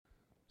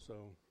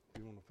So if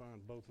you want to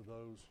find both of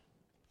those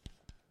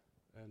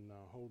and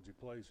hold your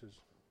places.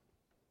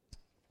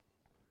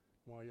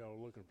 While y'all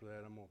are looking for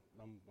that, I'm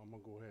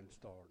gonna go ahead and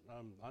start.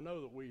 I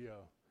know that we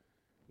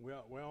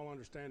all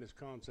understand this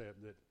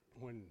concept that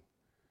when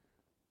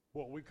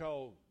what we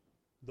call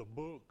the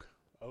book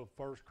of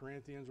 1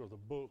 Corinthians or the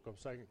book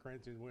of 2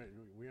 Corinthians,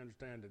 we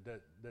understand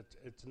that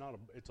it's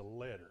a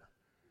letter,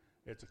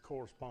 it's a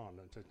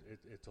correspondence,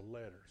 it's a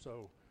letter.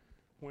 So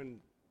when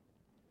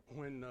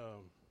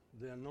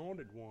the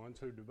anointed ones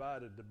who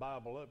divided the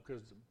Bible up,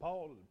 because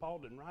Paul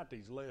didn't write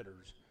these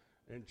letters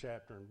in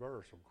chapter and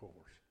verse, of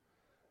course.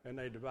 And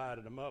they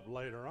divided them up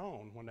later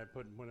on when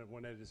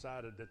they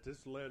decided that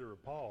this letter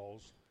of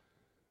Paul's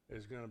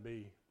is going to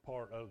be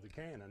part of the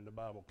canon, the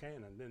Bible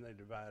canon. Then they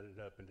divided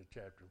it up into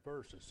chapter and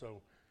verses.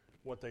 So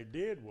what they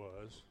did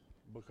was,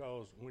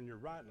 because when you're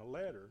writing a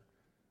letter,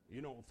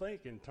 you don't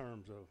think in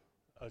terms of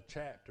a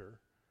chapter,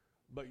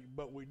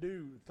 but we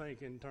do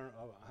think in terms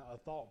of a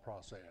thought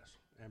process.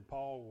 And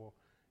Paul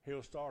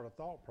he'll start a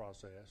thought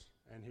process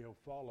and he'll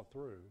follow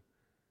through,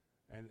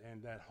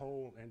 and that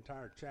whole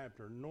entire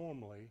chapter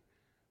normally.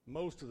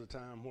 Most of the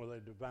time where they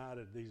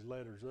divided these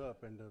letters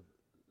up into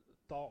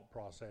thought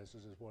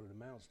processes is what it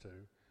amounts to.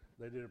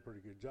 They did a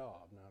pretty good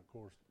job. Now, of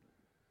course,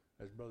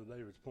 as Brother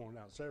David's pointed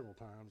out several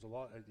times, a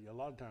lot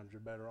of times you're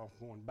better off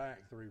going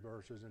back 3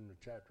 verses in the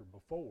chapter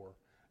before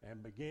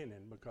and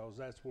beginning, because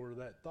that's where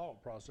that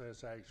thought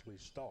process actually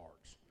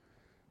starts.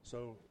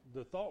 So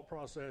the thought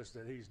process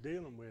that he's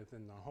dealing with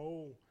in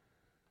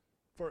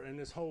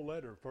this whole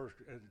letter,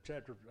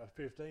 chapter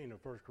 15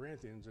 of 1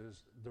 Corinthians,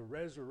 is the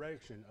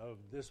resurrection of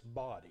this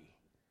body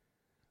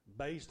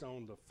based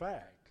on the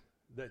fact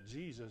that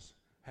Jesus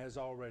has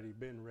already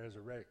been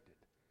resurrected.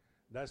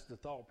 That's the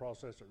thought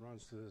process that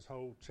runs through this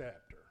whole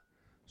chapter.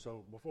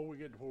 So before we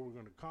get to where we're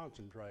going to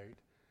concentrate,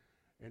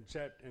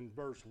 in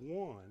verse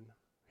 1,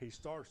 he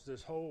starts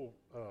this whole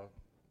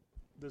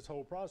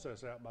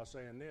process out by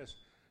saying this.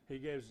 He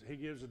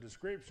gives a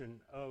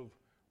description of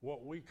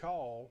what we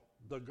call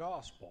the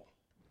gospel.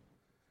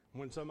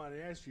 When somebody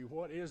asks you,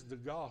 what is the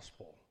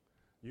gospel?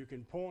 You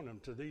can point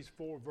them to these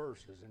 4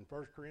 verses. In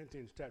 1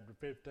 Corinthians chapter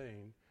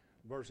 15,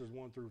 verses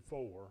 1 through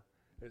 4,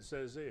 it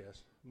says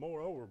this: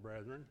 Moreover,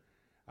 brethren,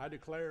 I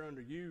declare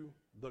unto you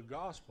the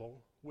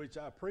gospel which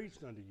I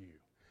preached unto you,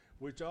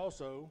 which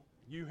also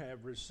you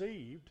have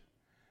received,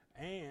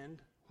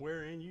 and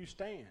wherein you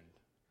stand,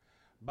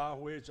 by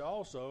which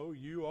also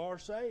you are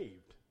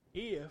saved,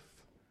 if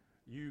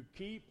you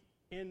keep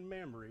in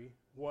memory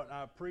what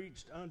I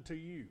preached unto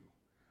you,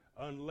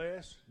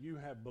 unless you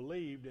have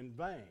believed in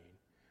vain.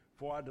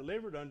 For I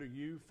delivered unto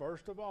you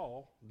first of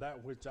all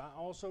that which I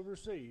also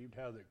received,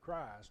 how that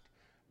Christ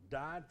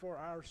died for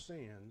our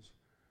sins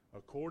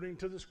according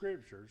to the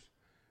Scriptures,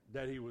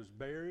 that he was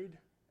buried,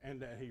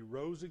 and that he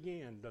rose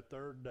again the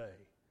 3rd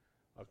day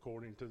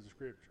according to the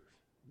Scriptures.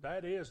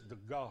 That is the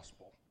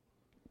gospel.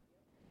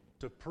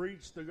 To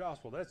preach the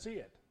gospel. That's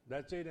it.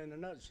 That's it in a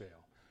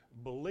nutshell.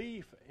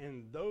 Belief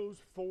in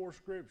those 4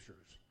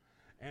 Scriptures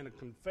and a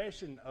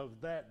confession of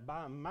that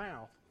by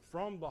mouth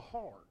from the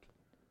heart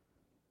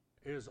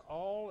is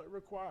all it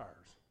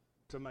requires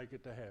to make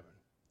it to heaven.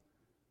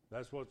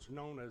 That's what's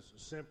known as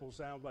simple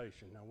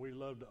salvation. Now, we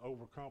love to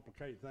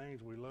overcomplicate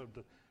things. We love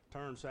to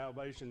turn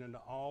salvation into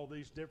all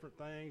these different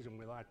things, and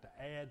we like to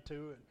add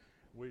to it.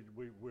 We're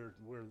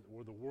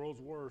the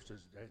world's worst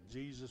is at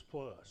Jesus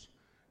plus.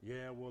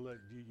 Yeah, well,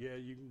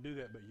 you can do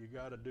that, but you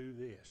got to do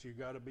this. You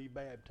got to be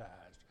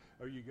baptized,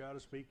 or you got to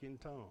speak in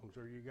tongues,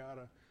 or you got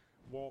to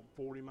walk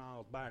 40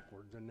 miles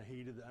backwards in the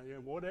heat of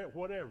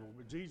whatever.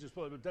 Jesus,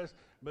 but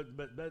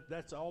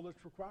that's all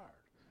that's required.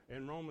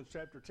 In Romans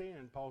chapter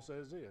 10, Paul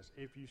says this: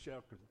 If you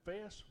shall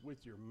confess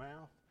with your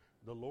mouth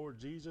the Lord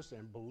Jesus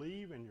and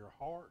believe in your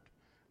heart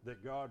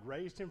that God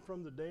raised him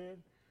from the dead,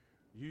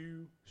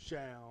 you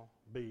shall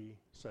be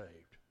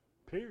saved.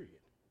 Period.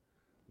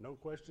 No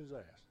questions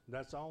asked.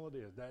 That's all it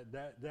is.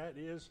 That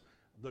is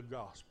the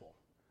gospel.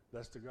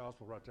 That's the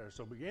gospel right there.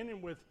 So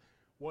beginning with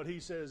what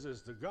he says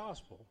is the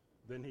gospel,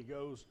 then he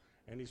goes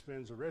and he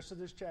spends the rest of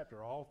this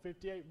chapter, all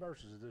 58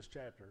 verses of this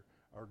chapter,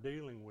 are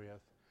dealing with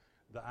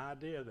the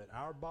idea that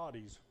our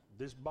bodies,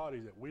 this body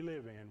that we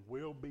live in,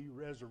 will be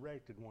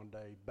resurrected one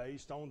day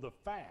based on the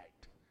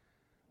fact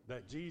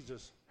that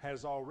Jesus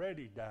has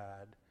already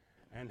died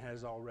and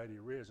has already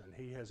risen.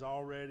 He has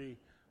already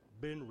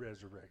been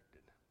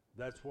resurrected.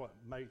 That's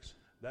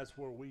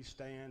where we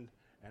stand,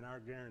 and our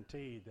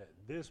guarantee that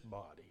this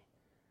body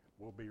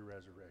will be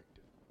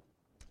resurrected.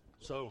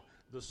 So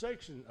the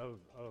section of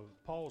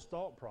Paul's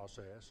thought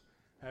process,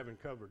 having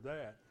covered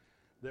that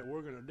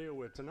we're going to deal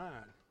with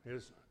tonight,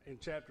 is in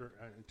chapter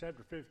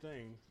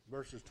 15,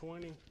 verses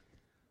 20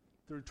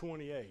 through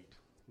 28.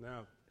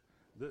 Now,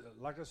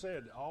 like I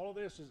said, all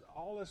this is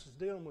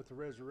dealing with the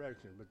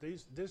resurrection, but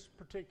this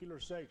particular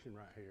section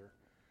right here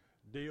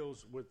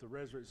deals with the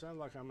resurrection. It sounds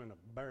like I'm in a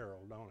barrel,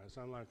 don't it? It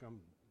sounds like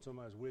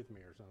somebody's with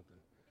me or something,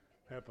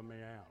 helping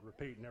me out,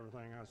 repeating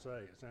everything I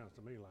say. It sounds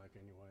to me like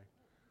anyway.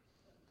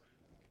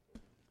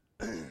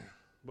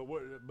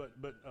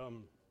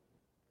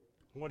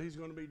 what he's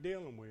going to be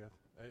dealing with,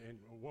 and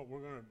what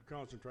we're going to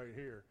concentrate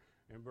here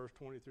in verse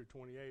 20 through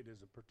 28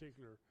 is a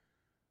particular,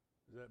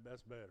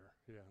 that's better,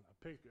 yeah, a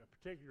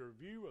particular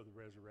view of the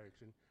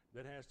resurrection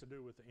that has to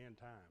do with the end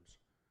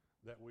times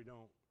that we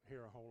don't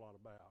hear a whole lot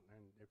about.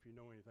 And if you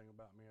know anything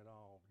about me at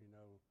all, you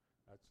know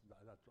that's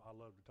I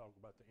love to talk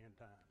about the end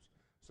times.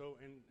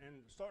 So in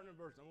starting in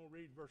verse, I'm going to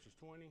read verses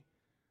 20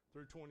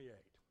 through 28.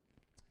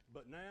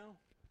 But now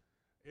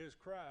is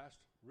Christ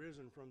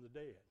risen from the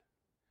dead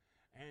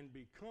and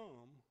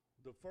become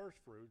the first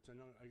fruits, and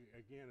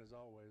again, as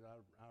always,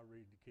 I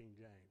read the King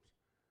James.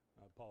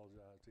 I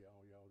apologize to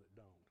all y'all that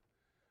don't.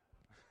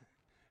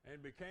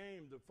 And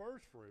became the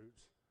first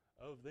fruits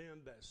of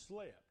them that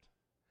slept.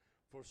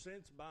 For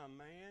since by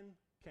man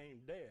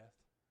came death,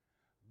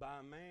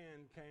 by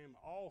man came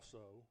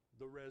also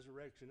the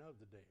resurrection of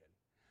the dead.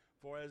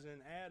 For as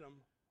in Adam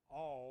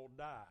all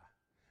die,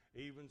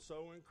 even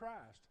so in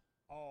Christ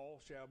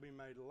all shall be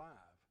made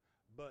alive,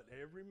 but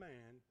every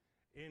man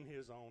in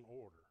his own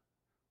order.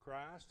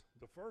 Christ,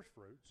 the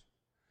firstfruits,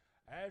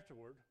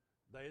 afterward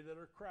they that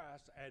are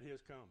Christ at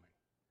his coming.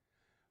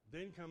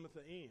 Then cometh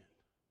the end,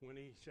 when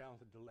he shall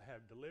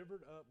have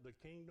delivered up the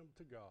kingdom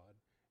to God,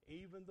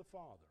 even the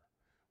Father,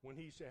 when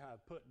he shall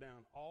have put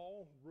down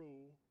all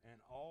rule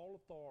and all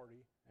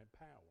authority and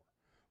power.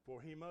 For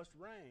he must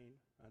reign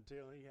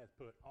until he hath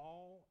put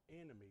all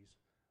enemies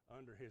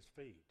under his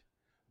feet.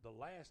 The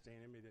last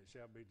enemy that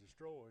shall be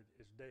destroyed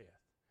is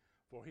death.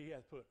 For he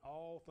hath put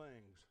all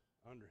things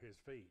under his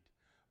feet.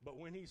 But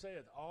when he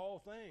saith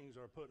all things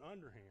are put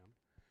under him,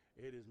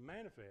 it is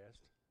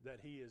manifest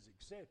that he is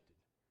accepted,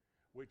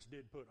 which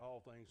did put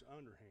all things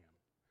under him.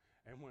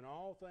 And when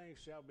all things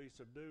shall be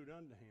subdued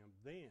unto him,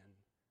 then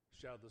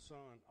shall the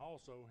Son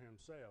also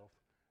himself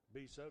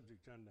be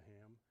subject unto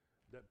him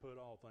that put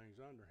all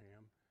things under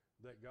him,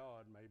 that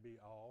God may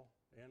be all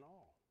in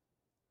all.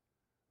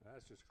 Now,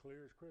 that's just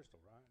clear as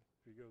crystal, right?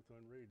 If you go through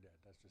and read that,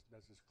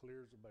 that's just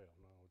clear as a bell.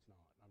 No, it's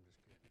not. I'm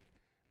just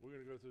kidding. We're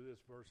going to go through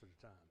this verse at a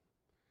time.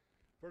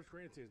 1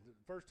 Corinthians, the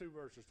first two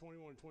verses,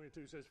 21 and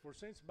 22 says, For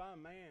since by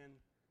man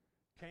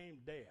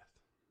came death,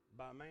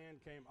 by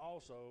man came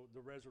also the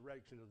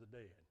resurrection of the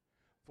dead.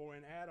 For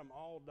in Adam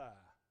all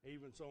die,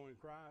 even so in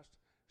Christ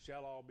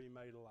shall all be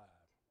made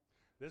alive.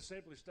 This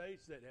simply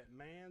states that at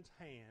man's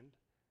hand,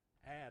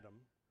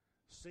 Adam,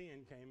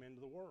 sin came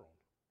into the world.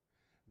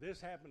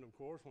 This happened, of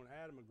course, when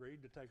Adam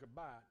agreed to take a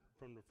bite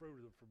from the fruit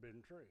of the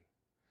forbidden tree.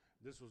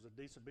 This was a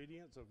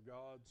disobedience of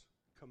God's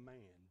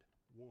command.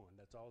 One,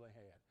 that's all they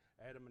had.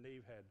 Adam and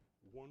Eve had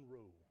one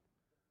rule.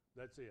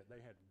 That's it.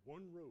 They had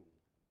one rule,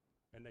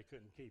 and they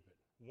couldn't keep it.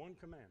 One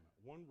commandment,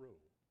 one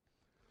rule.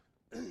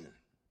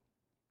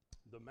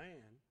 The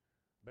man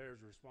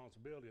bears the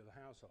responsibility of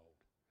the household.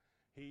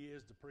 He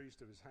is the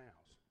priest of his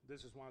house.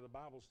 This is why the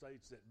Bible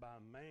states that by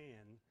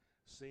man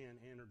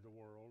sin entered the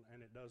world,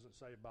 and it doesn't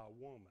say by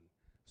woman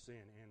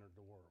sin entered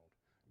the world.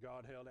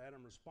 God held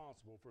Adam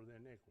responsible for the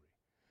iniquity.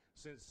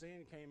 Since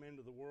sin came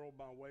into the world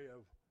by way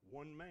of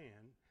one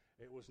man,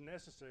 it was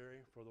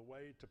necessary for the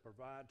way to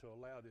provide to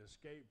allow the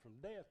escape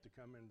from death to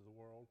come into the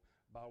world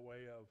by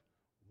way of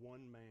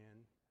one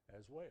man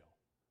as well.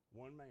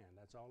 One man,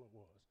 that's all it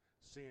was.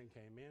 Sin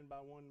came in by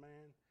one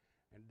man,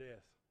 and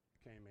death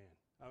came in.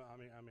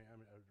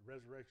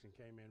 Resurrection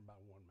came in by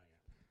one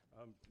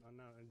man.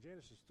 Now in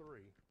Genesis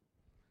 3,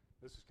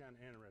 this is kind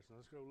of interesting.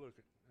 Let's go look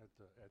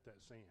at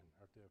that sin,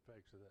 at the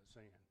effects of that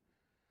sin.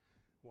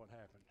 What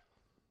happened?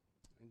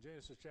 In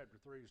Genesis chapter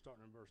 3,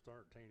 starting in verse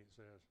 13, it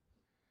says,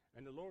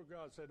 And the Lord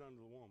God said unto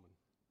the woman,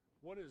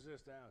 What is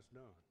this thou hast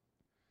done?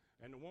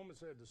 And the woman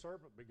said, The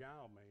serpent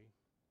beguiled me,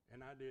 and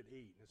I did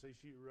eat. And see,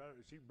 she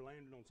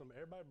blamed it on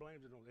somebody. Everybody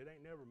blames it on, it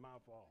ain't never my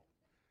fault.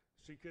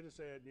 She could have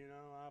said,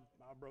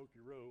 I broke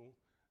your rule.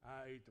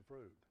 I ate the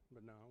fruit.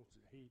 But no,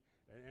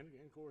 and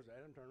of course,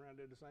 Adam turned around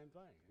and did the same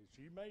thing.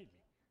 She made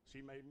me. She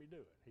made me do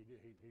it.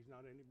 He's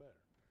not any better.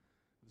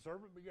 The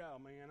serpent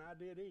beguiled me, and I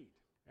did eat.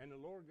 And the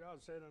Lord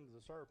God said unto the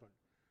serpent,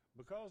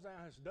 Because thou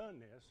hast done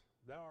this,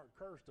 thou art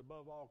cursed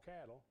above all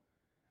cattle,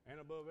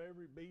 and above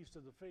every beast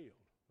of the field.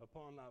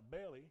 Upon thy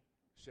belly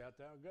shalt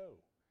thou go,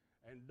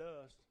 and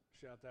dust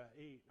shalt thou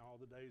eat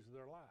all the days of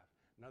their life.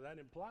 Now that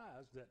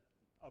implies that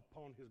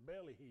upon his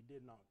belly he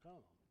did not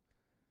come.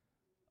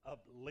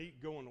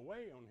 Going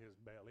away on his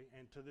belly,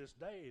 and to this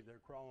day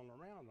they're crawling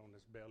around on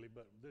this belly.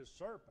 But this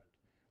serpent,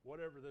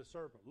 whatever this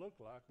serpent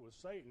looked like, was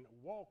Satan,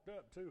 walked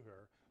up to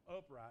her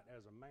upright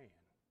as a man.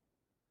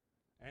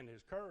 And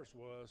his curse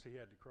was he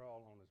had to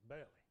crawl on his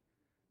belly.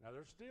 Now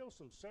there's still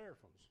some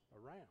seraphims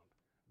around,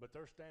 but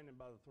they're standing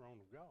by the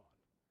throne of God.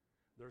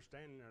 They're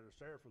standing there, the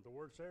seraphim. The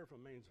word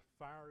seraphim means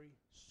fiery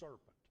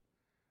serpent.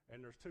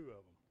 And there's two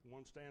of them.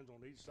 One stands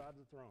on each side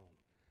of the throne.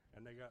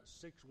 And they got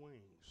 6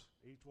 wings.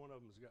 Each one of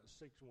them has got 6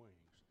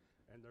 wings.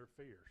 And they're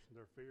fierce.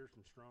 They're fierce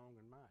and strong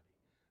and mighty.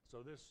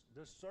 So this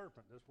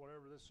serpent,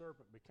 whatever this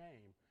serpent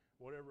became,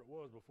 whatever it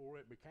was before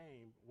it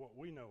became what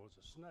we know as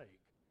a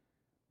snake,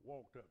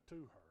 walked up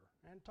to her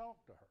and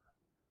talked to her.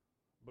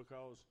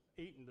 Because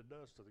eating the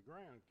dust of the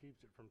ground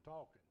keeps it from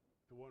talking.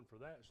 If it wasn't for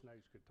that,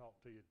 snakes could talk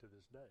to you to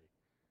this day.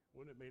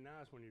 Wouldn't it be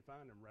nice when you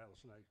find them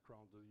rattlesnakes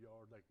crawling through the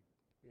yard? They could,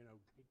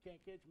 he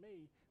can't catch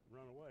me,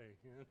 run away.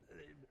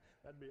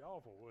 That'd be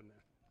awful, wouldn't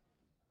it?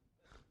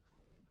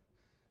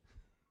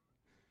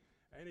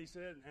 And he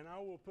said, and I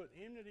will put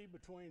enmity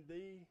between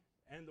thee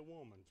and the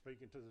woman,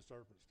 speaking to the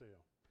serpent still,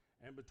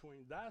 and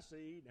between thy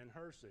seed and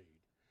her seed.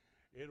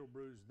 It'll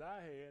bruise thy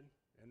head,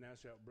 and thou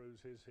shalt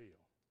bruise his heel.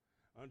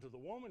 Unto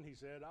the woman he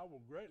said, I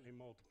will greatly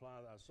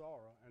multiply thy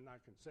sorrow, and thy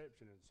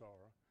conception in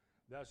sorrow.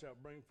 Thou shalt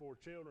bring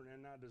forth children,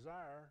 and thy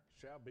desire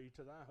shall be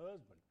to thy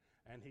husband,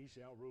 and he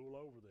shall rule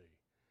over thee.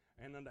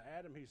 And unto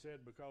Adam he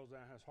said, because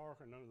thou hast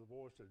hearkened unto the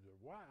voice of thy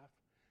wife,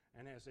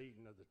 and hast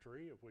eaten of the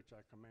tree of which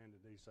I commanded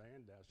thee,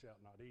 saying, thou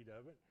shalt not eat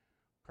of it,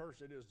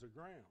 cursed is the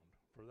ground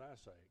for thy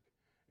sake.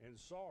 In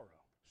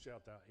sorrow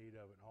shalt thou eat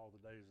of it all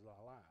the days of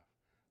thy life.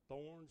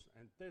 Thorns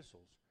and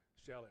thistles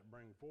shall it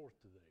bring forth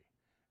to thee.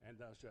 And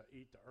thou shalt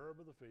eat the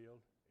herb of the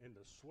field. In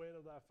the sweat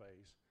of thy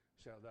face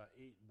shalt thou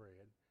eat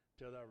bread,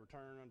 till thou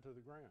return unto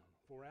the ground.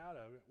 For out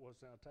of it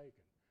wast thou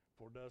taken.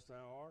 For dust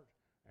thou art,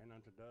 and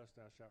unto dust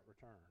thou shalt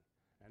return.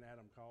 And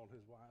Adam called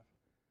his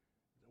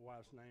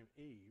wife's name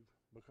Eve,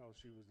 because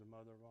she was the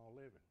mother of all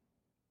living.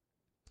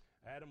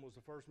 Adam was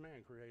the first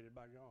man created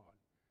by God.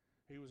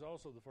 He was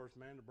also the first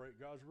man to break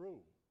God's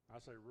rule.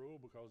 I say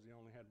rule because he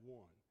only had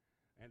one.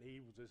 And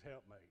Eve was his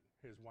helpmate,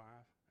 his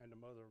wife, and the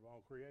mother of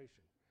all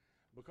creation.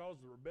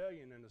 Because of the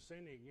rebellion and the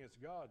sinning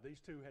against God,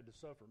 these two had to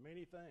suffer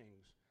many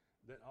things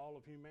that all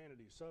of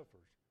humanity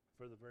suffers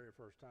for the very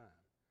first time.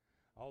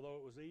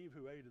 Although it was Eve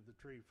who ate of the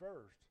tree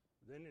first,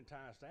 then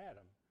enticed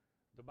Adam,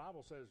 the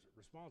Bible says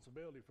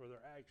responsibility for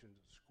their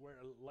actions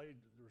laid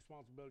the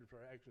responsibility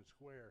for their actions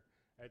square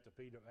at the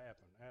feet of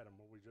Adam,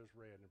 what we just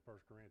read in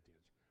 1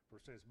 Corinthians. For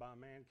since by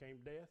man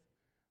came death,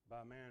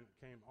 by man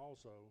came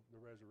also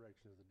the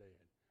resurrection of the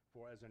dead.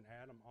 For as in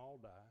Adam all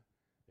die,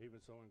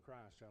 even so in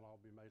Christ shall all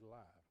be made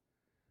alive.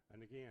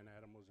 And again,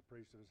 Adam was a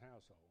priest of his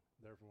household.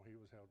 Therefore, he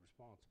was held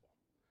responsible.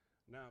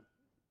 Now,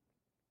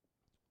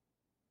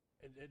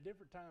 at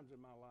different times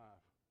in my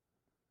life,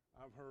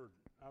 I've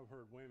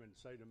heard women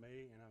say to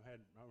me, and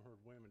I've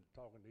heard women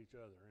talking to each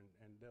other,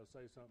 and they'll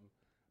say something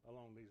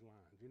along these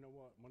lines. You know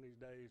what? One of these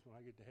days, when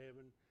I get to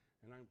heaven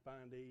and I can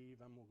find Eve,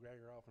 I'm gonna drag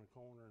her off in a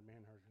corner, and me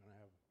and her's gonna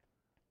have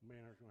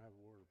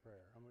a word of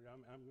prayer. I'm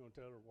gonna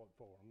tell her what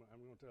for.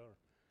 I'm gonna tell her.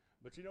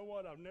 But you know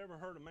what? I've never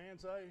heard a man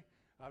say.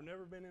 I've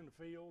never been in the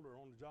field or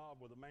on the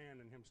job with a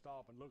man and him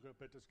stop and look up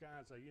at the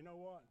sky and say, you know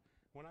what?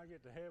 When I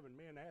get to heaven,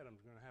 me and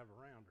Adam's gonna have a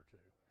round or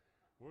two.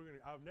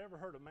 I've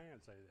never heard a man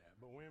say that,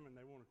 but women,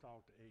 they want to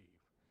talk to Eve.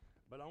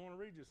 But I want to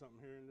read you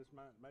something here, and this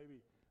might,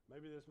 maybe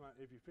this might,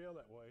 if you feel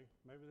that way,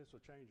 maybe this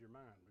will change your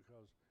mind,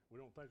 because we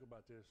don't think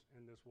about this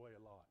in this way a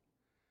lot.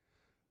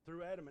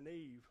 Through Adam and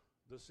Eve,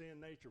 the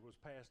sin nature was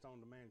passed on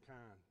to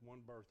mankind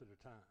one birth at a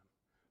time,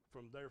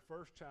 from their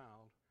first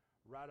child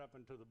right up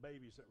into the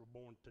babies that were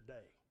born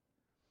today,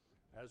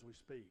 as we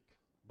speak.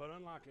 But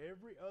unlike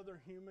every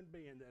other human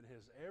being that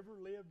has ever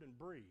lived and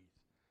breathed,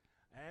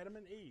 Adam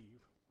and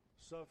Eve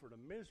suffered a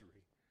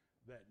misery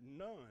that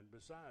none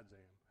besides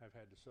them have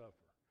had to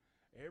suffer.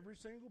 Every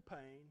single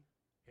pain,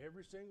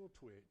 every single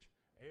twitch,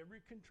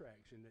 every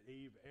contraction that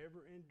Eve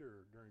ever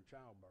endured during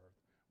childbirth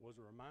was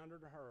a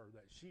reminder to her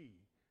that she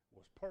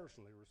was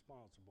personally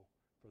responsible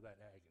for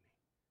that agony.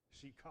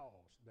 She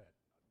caused that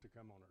to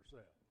come on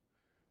herself,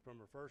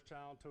 from her first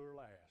child to her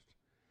last.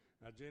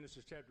 Now,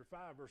 Genesis chapter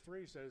 5, verse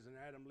 3 says, and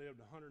Adam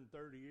lived 130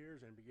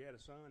 years and begat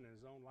a son in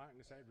his own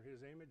likeness after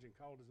his image, and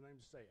called his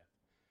name Seth.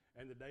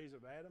 And the days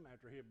of Adam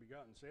after he had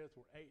begotten Seth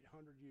were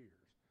 800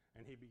 years,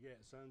 and he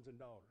begat sons and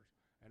daughters.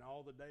 And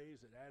all the days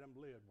that Adam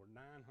lived were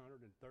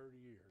 930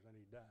 years, and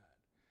he died.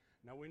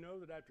 Now we know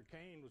that after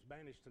Cain was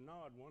banished to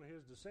Nod, one of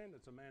his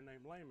descendants, a man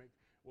named Lamech,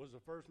 was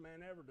the first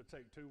man ever to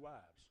take two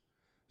wives.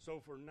 So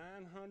for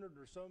 930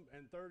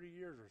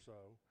 years or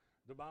so,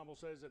 the Bible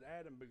says that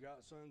Adam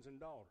begot sons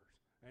and daughters,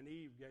 and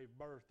Eve gave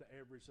birth to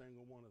every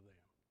single one of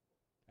them.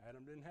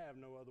 Adam didn't have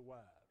no other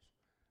wives.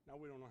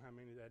 Now we don't know how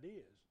many that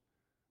is,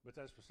 but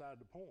that's beside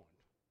the point.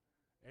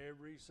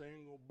 Every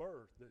single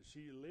birth that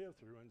she lived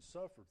through and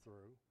suffered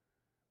through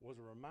was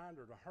a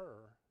reminder to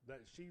her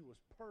that she was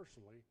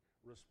personally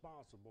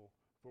responsible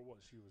for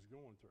what she was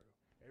going through.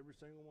 Every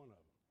single one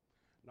of them.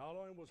 Not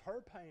only was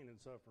her pain and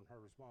suffering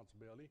her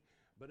responsibility,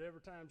 but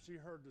every time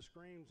she heard the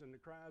screams and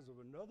the cries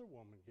of another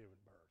woman giving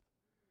birth,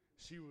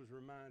 she was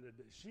reminded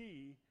that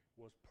she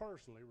was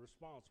personally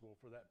responsible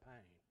for that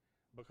pain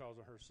because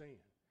of her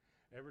sin.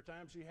 Every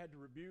time she had to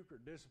rebuke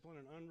or discipline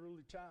an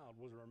unruly child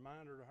was a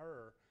reminder to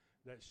her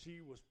that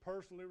she was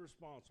personally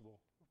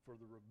responsible for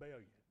the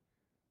rebellion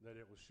that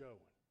it was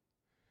showing.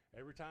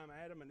 Every time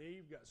Adam and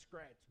Eve got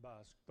scratched by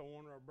a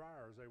thorn or a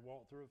briar as they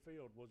walked through a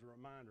field was a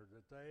reminder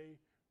that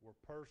they were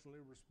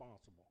personally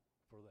responsible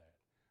for that,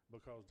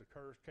 because the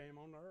curse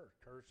came on the earth.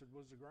 Cursed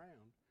was the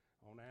ground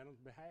on Adam's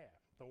behalf.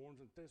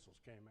 Thorns and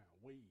thistles came out,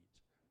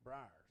 weeds,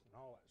 briars, and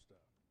all that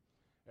stuff.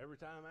 Every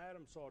time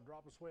Adam saw a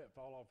drop of sweat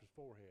fall off his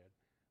forehead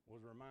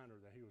was a reminder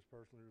that he was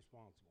personally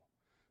responsible.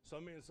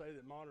 Some men say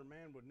that modern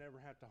man would never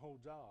have to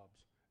hold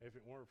jobs if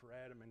it weren't for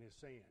Adam and his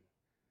sin.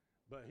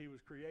 But he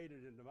was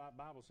created, and the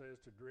Bible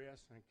says, to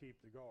dress and keep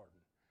the garden.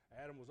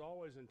 Adam was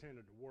always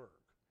intended to work,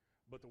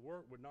 but the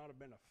work would not have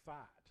been a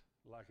fight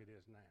like it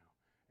is now.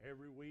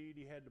 Every weed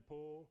he had to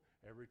pull,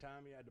 every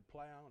time he had to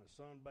plow on a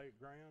sun-baked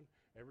ground,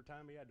 every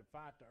time he had to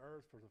fight the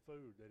earth for the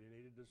food that he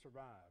needed to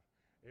survive,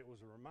 it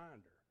was a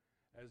reminder.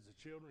 As the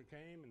children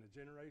came and the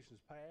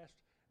generations passed,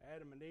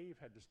 Adam and Eve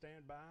had to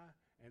stand by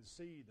and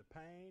see the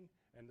pain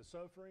and the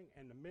suffering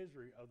and the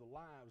misery of the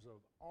lives of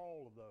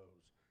all of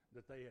those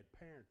that they had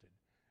parented,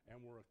 and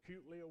were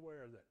acutely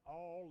aware that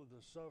all of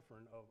the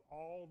suffering of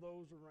all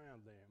those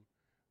around them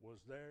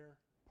was their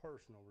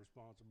personal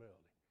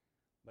responsibility.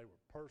 They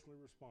were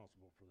personally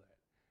responsible for that.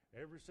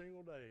 Every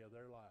single day of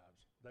their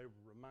lives, they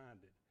were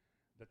reminded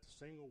that the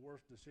single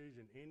worst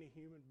decision any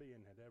human being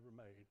had ever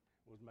made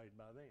was made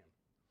by them.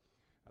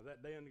 Now,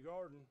 that day in the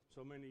garden,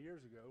 so many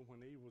years ago,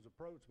 when Eve was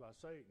approached by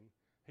Satan,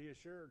 he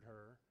assured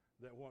her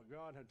that what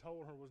God had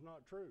told her was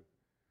not true,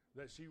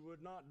 that she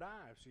would not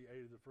die if she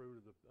ate of the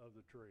fruit of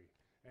the tree.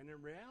 And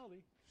in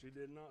reality, she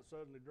did not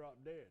suddenly drop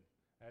dead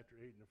after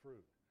eating the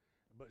fruit.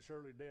 But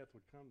surely death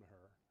would come to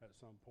her at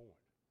some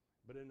point.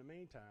 But in the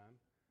meantime,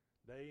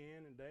 day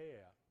in and day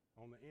out,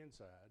 on the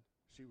inside,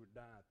 she would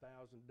die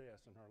 1,000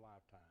 deaths in her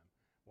lifetime,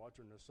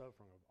 watching the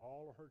suffering of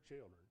all of her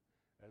children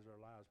as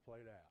their lives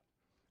played out.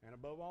 And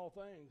above all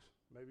things,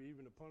 maybe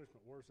even the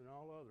punishment worse than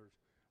all others,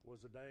 was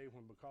the day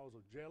when, because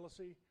of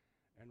jealousy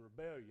and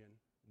rebellion,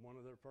 one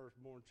of their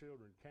firstborn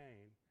children,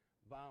 Cain,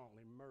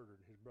 violently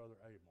murdered his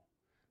brother Abel.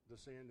 The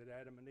sin that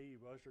Adam and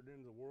Eve ushered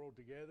into the world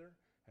together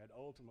had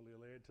ultimately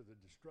led to the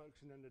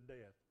destruction and the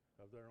death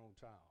of their own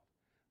child.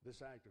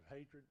 This act of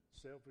hatred,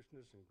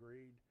 selfishness, and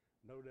greed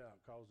no doubt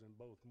caused them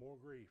both more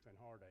grief and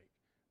heartache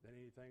than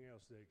anything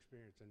else they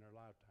experienced in their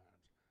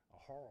lifetimes.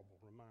 A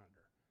horrible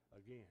reminder,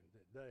 again,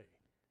 that they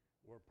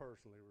were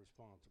personally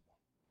responsible.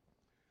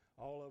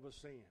 All of us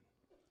sin.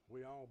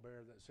 We all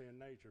bear that sin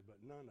nature,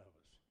 but none of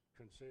us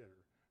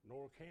consider,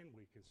 nor can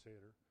we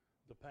consider,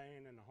 the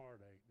pain and the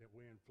heartache that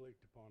we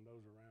inflict upon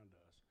those around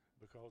us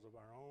because of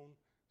our own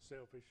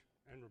selfish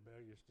and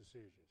rebellious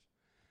decisions.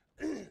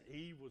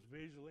 Eve was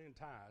visually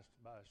enticed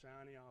by a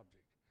shiny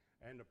object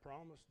and the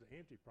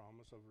empty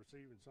promise of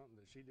receiving something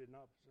that she did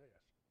not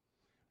possess.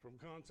 From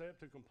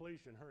concept to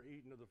completion, her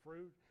eating of the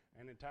fruit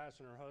and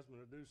enticing her husband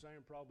to do the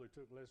same probably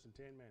took less than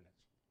 10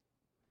 minutes.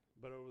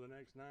 But over the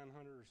next 900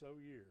 or so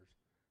years,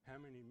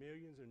 how many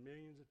millions and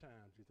millions of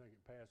times do you think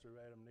it passed through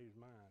Adam and Eve's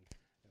mind?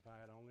 If I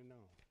had only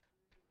known.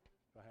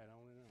 If I had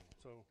only known.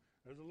 So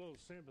there's a little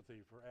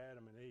sympathy for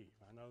Adam and Eve.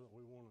 I know that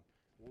we want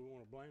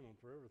to blame them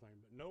for everything,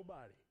 but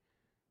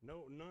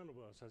none of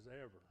us has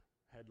ever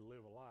had to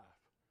live a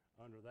life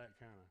under that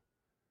kind of.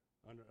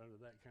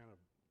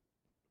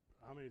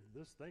 I mean,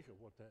 just think of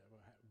what that,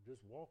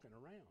 just walking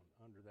around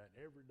under that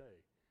every day,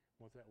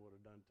 what that would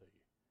have done to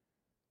you.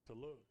 To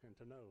look and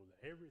to know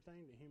that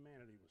everything that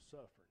humanity was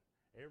suffering,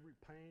 every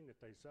pain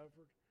that they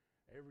suffered,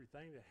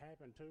 everything that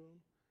happened to them,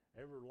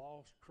 every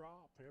lost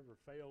crop, every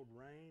failed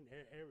rain,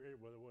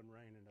 well, it wasn't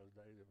rain in those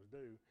days, it was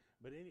dew,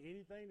 but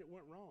anything that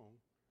went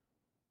wrong,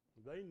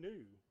 they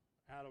knew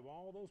out of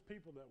all those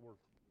people that were,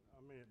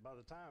 I mean, by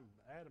the time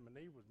Adam and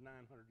Eve was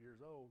 900 years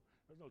old,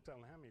 there's no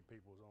telling how many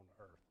people was on the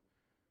earth.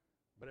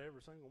 But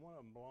every single one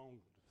of them belonged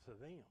to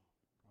them.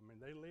 I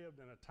mean, they lived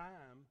in a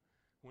time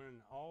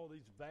when all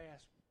these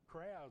vast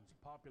crowds,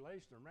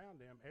 population around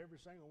them, every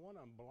single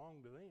one of them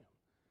belonged to them.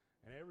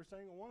 And every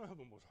single one of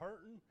them was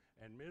hurting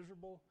and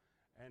miserable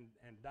and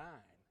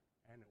dying.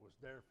 And it was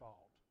their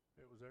fault.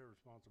 It was their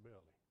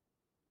responsibility.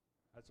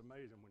 That's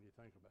amazing when you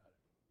think about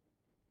it.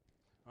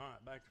 All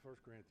right, back to 1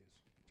 Corinthians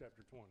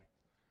chapter 20.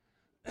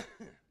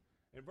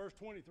 In verse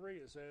 23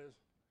 it says,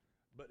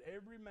 "But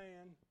every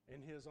man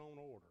in his own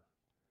order,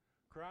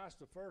 Christ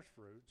the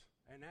firstfruits,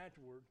 and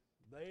afterward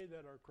they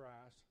that are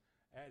Christ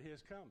at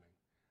his coming."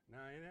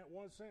 Now, in that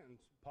one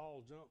sentence,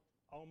 Paul jumped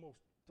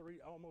almost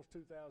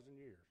 2,000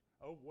 years,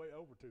 way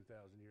over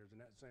 2,000 years in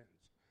that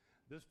sentence.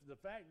 The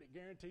fact that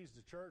guarantees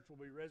the church will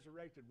be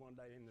resurrected one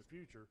day in the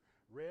future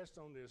rests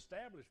on the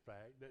established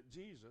fact that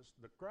Jesus,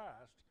 the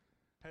Christ,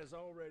 has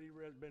already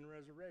been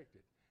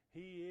resurrected.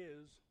 He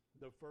is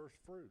the first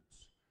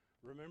fruits.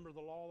 Remember the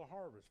law of the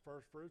harvest.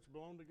 First fruits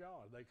belong to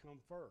God. They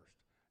come first,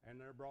 and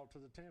they're brought to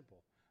the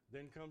temple.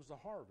 Then comes the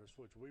harvest,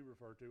 which we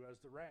refer to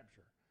as the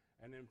rapture.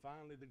 And then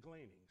finally the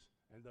gleanings,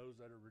 and those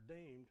that are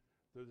redeemed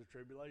through the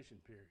tribulation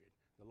period.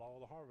 The law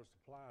of the harvest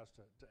applies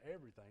to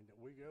everything that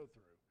we go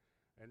through.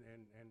 And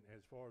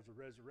as far as the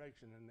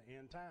resurrection and the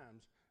end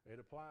times, it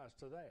applies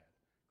to that.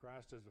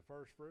 Christ is the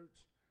first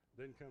fruits,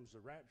 then comes the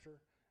rapture,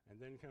 and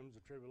then comes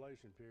the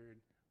tribulation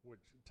period,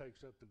 which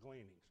takes up the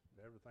gleanings,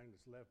 everything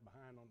that's left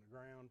behind on the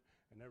ground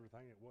and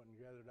everything that wasn't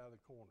gathered out of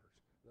the corners.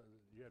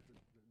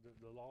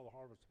 The law of the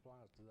harvest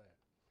applies to that.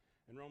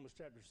 In Romans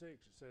chapter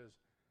 6, it says,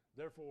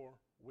 "Therefore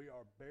we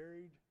are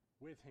buried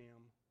with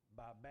him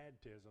by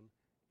baptism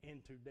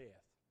into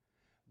death,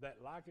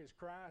 that like as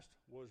Christ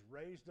was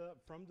raised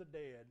up from the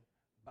dead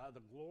by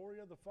the glory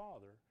of the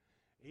Father,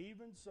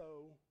 even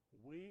so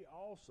we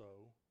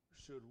also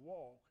should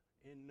walk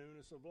in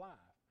newness of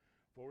life.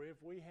 For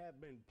if we have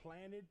been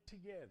planted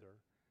together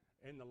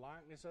in the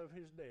likeness of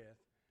his death,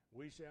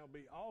 we shall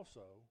be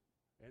also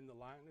in the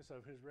likeness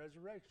of his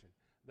resurrection.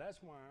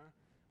 That's why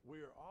we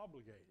are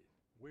obligated.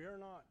 We are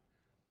not,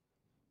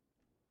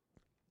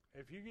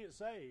 if you get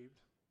saved,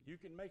 you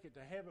can make it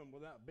to heaven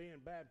without being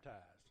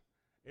baptized.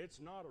 It's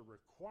not a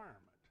requirement,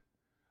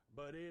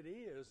 but it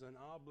is an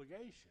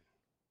obligation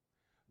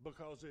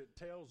because it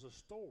tells a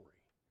story,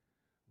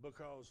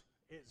 because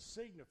it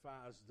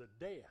signifies the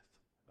death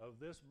of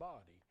this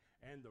body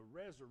and the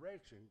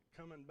resurrection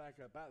coming back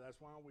up out. That's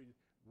why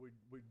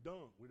we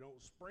dunk, we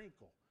don't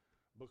sprinkle,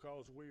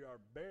 because we are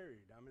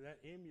buried. I mean, that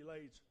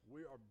emulates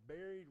we are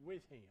buried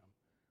with him.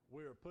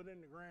 We are put in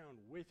the ground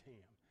with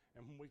him.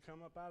 And when we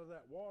come up out of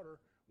that water,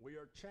 we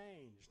are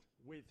changed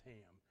with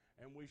him.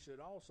 And we should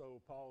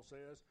also, Paul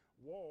says,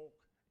 walk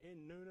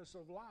in newness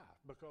of life,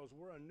 because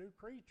we're a new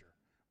creature.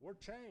 We're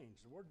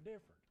changed. We're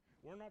different.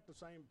 We're not the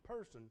same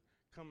person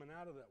coming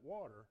out of that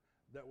water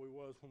that we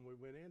was when we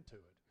went into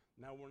it.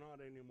 Now, we're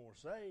not any more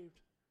saved.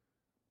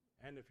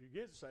 And if you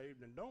get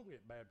saved and don't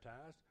get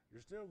baptized,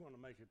 you're still going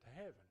to make it to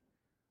heaven.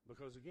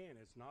 Because, again,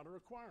 it's not a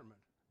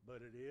requirement,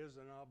 but it is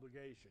an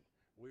obligation.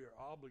 We are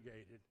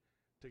obligated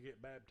to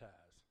get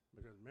baptized.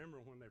 Because remember,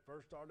 when they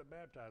first started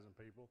baptizing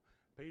people,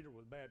 Peter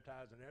was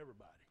baptizing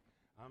everybody.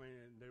 I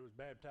mean, they was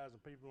baptizing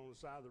people on the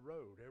side of the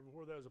road.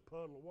 Everywhere there was a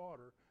puddle of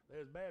water,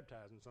 they was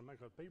baptizing somebody,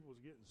 because people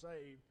was getting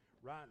saved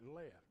right and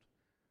left.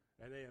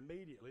 And they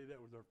immediately, that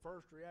was their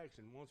first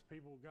reaction. Once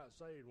people got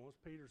saved, once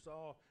Peter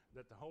saw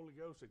that the Holy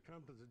Ghost had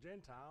come to the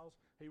Gentiles,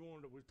 we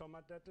were talking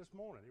about that this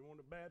morning. He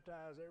wanted to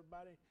baptize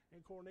everybody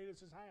in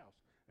Cornelius' house.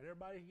 And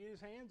everybody could get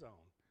his hands on.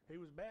 He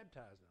was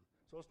baptizing them.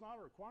 So it's not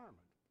a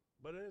requirement,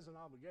 but it is an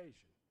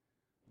obligation.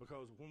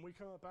 Because when we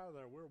come up out of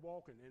there, we're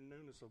walking in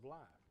newness of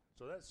life.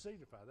 So that's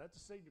signified. That's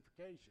a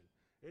signification.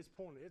 It's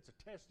pointed. It's a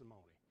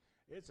testimony.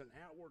 It's an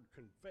outward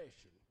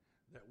confession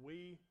that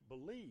we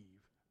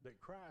believe that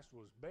Christ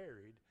was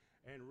buried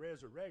and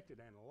resurrected,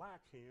 and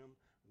like him,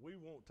 we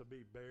want to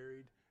be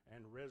buried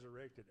and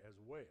resurrected as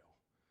well.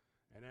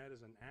 And that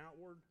is an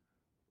outward,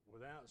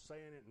 without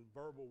saying it in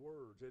verbal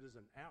words, it is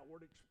an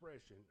outward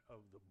expression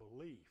of the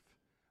belief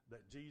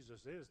that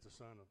Jesus is the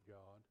Son of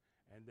God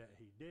and that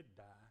he did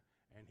die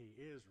and he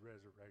is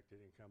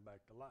resurrected and come back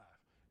to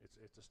life.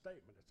 It's a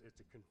statement. It's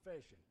a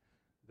confession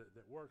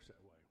that works that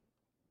way.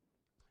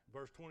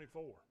 Verse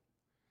 24,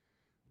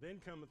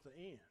 then cometh the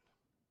end,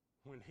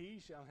 when he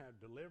shall have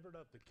delivered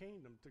up the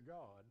kingdom to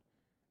God,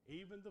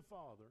 even the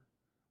Father,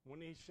 when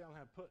he shall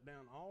have put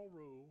down all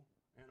rule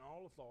and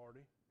all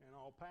authority and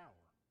all power.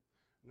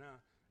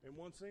 Now, in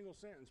one single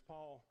sentence,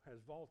 Paul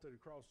has vaulted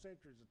across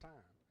centuries of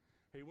time.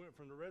 He went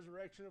from the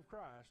resurrection of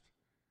Christ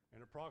in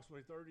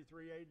approximately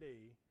 33 AD,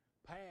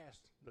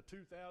 past the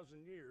 2,000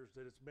 years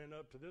that it's been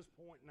up to this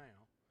point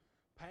now,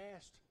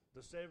 past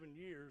the 7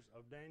 years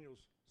of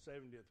Daniel's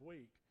 70th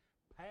week,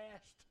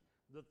 past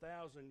the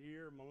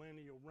 1,000-year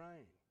millennial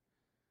reign.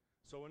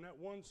 So in that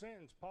one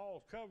sentence,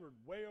 Paul covered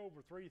way over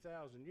 3,000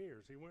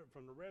 years. He went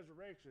from the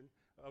resurrection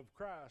of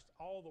Christ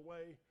all the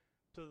way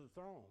to the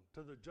throne,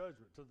 to the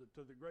judgment, to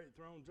the great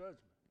throne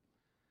judgment.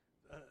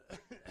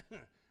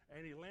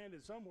 And he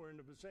landed somewhere in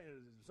the vicinity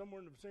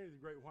of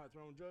the great white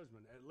throne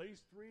judgment, at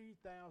least 3,000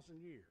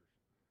 years.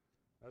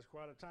 That's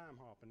quite a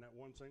time hop in that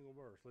one single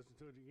verse. Listen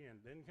to it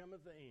again. Then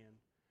cometh the end,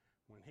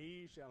 when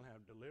he shall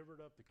have delivered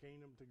up the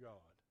kingdom to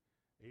God,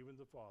 even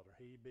the Father,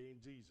 he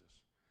being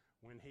Jesus.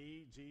 When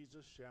he,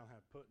 Jesus, shall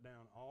have put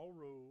down all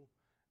rule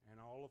and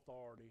all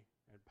authority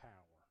and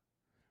power.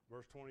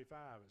 Verse 25,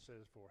 it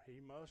says, for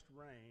he must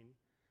reign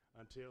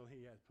until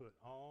he hath put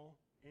all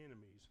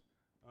enemies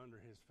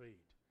under his feet.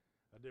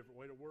 A different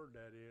way to word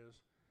that is,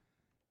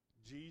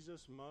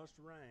 Jesus must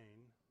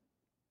reign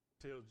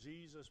till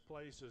Jesus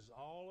places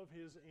all of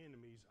his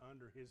enemies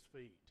under his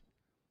feet.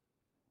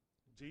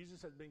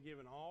 Jesus has been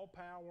given all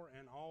power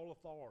and all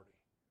authority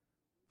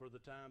for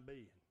the time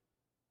being.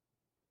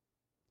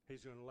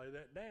 He's going to lay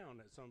that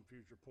down at some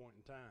future point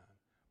in time.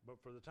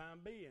 But for the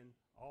time being,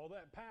 all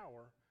that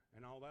power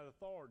and all that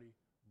authority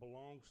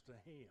belongs to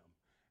him.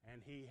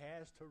 And he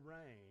has to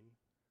reign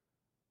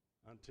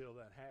until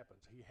that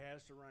happens. He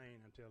has to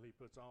reign until he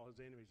puts all his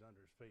enemies under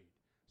his feet.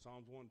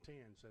 Psalms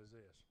 110 says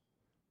this,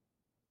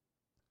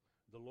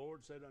 the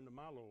Lord said unto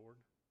my Lord,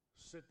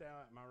 sit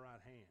thou at my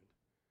right hand,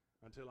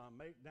 until I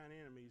make thine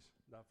enemies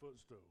thy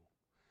footstool.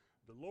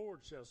 The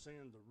Lord shall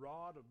send the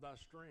rod of thy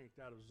strength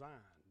out of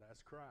Zion.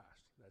 That's Christ.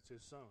 That's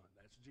his Son.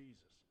 That's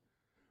Jesus.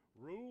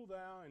 Rule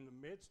thou in the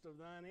midst of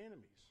thine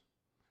enemies.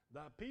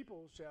 Thy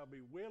people shall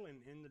be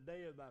willing in the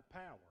day of thy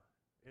power,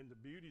 in the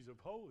beauties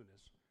of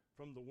holiness.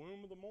 From the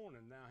womb of the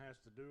morning thou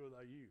hast to do of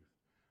thy youth.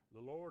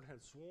 The Lord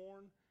hath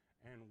sworn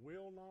and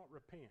will not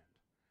repent.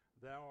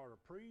 Thou art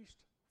a priest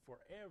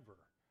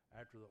forever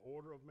after the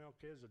order of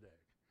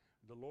Melchizedek.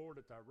 The Lord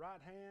at thy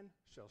right hand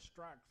shall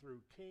strike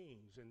through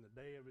kings in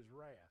the day of his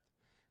wrath.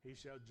 He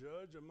shall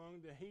judge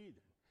among the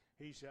heathen.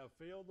 He shall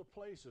fill the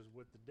places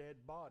with the dead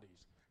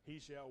bodies. He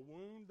shall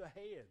wound the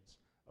heads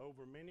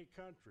over many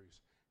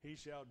countries. He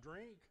shall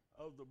drink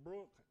of the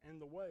brook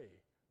and the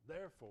way.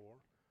 Therefore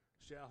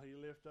shall he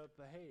lift up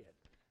the head.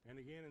 And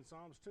again in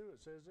Psalms 2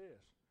 it says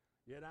this,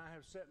 yet I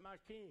have set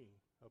my king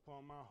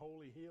upon my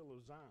holy hill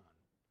of Zion.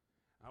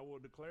 I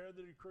will declare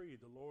the decree,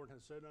 the Lord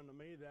has said unto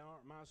me,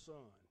 thou art my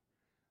son.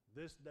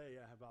 This day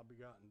have I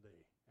begotten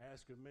thee.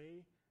 Ask of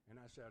me, and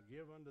I shall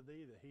give unto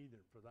thee the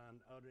heathen for thine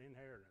utter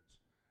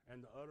inheritance,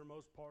 and the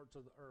uttermost parts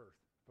of the earth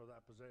for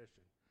thy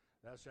possession.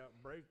 Thou shalt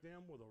break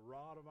them with a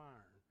rod of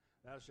iron.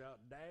 Thou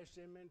shalt dash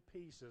them in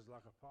pieces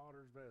like a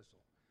potter's vessel.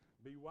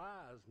 Be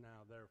wise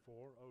now,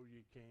 therefore, O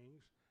ye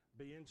kings.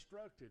 Be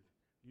instructed,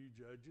 you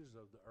judges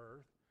of the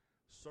earth.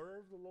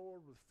 Serve the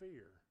Lord with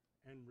fear,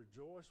 and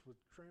rejoice with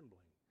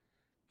trembling.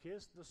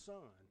 Kiss the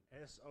Son,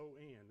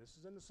 S-O-N. This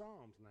is in the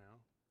Psalms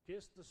now.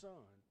 Kiss the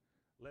Son,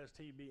 lest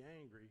he be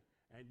angry,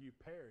 and you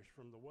perish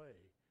from the way,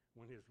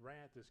 when his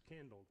wrath is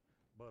kindled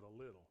but a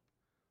little.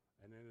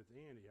 And then at the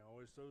end, he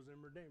always throws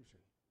in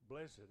redemption.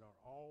 Blessed are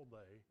all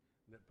they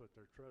that put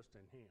their trust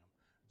in him.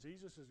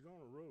 Jesus is going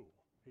to rule.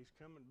 He's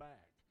coming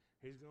back.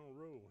 He's going to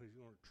rule. He's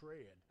going to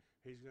tread.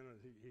 He's going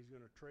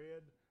to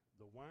tread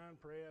the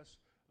winepress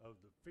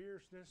of the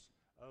fierceness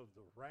of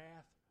the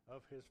wrath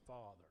of his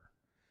Father.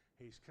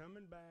 He's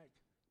coming back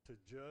to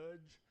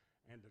judge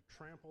and to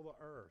trample the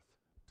earth,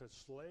 to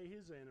slay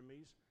his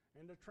enemies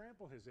and to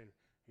trample his enemies.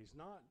 He's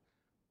not,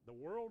 the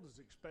world is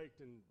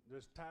expecting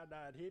this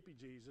tie-dyed hippie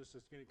Jesus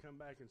that's going to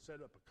come back and set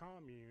up a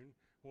commune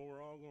where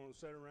we're all going to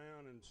sit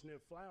around and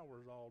sniff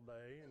flowers all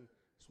day and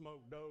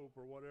smoke dope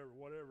or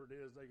whatever it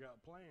is they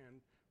got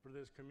planned for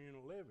this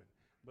communal living.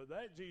 But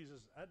that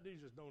Jesus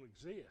don't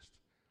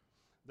exist.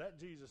 That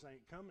Jesus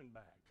ain't coming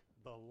back.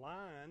 The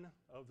Lion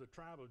of the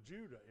tribe of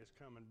Judah is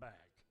coming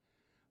back.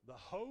 The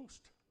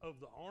host of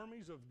the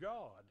armies of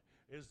God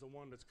is the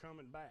one that's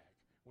coming back.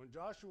 When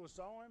Joshua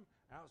saw him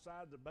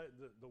outside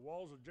the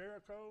walls of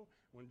Jericho,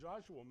 when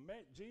Joshua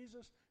met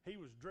Jesus, he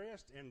was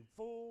dressed in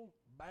full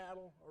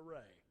battle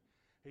array.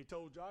 He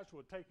told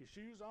Joshua, take your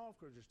shoes off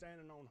because you're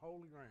standing on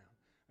holy ground.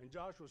 And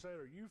Joshua said,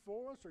 are you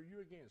for us or are you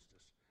against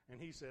us? And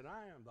he said,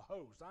 I am the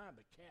host. I am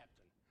the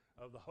captain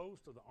of the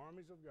host of the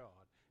armies of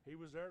God. He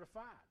was there to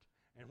fight.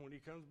 And when he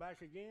comes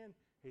back again,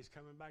 he's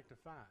coming back to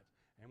fight.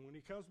 And when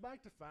he comes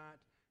back to fight,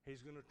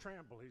 he's going to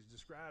trample. He's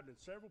described in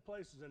several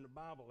places in the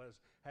Bible as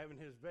having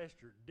his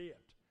vesture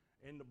dipped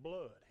in the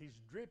blood. He's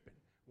dripping.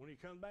 When he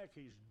comes back,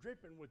 he's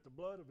dripping with the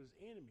blood of his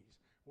enemies,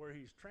 where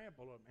he's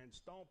trampled them and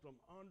stomped them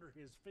under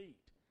his feet.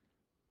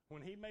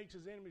 When he makes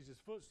his enemies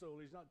his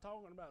footstool, he's not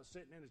talking about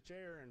sitting in a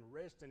chair and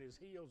resting his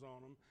heels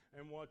on them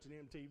and watching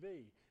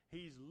MTV.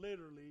 He's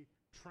literally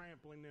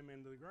trampling them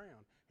into the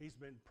ground. He's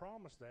been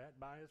promised that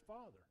by his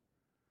Father.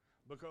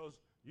 Because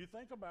you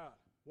think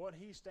about what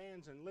he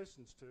stands and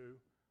listens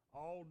to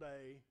all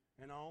day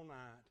and all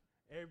night,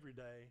 every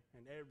day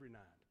and every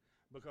night.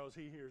 Because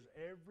he hears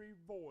every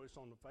voice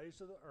on the face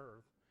of the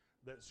earth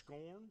that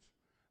scorns,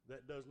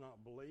 that does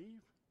not believe,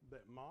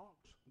 that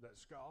mocks, that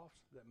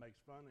scoffs, that makes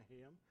fun of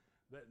him,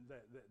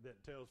 that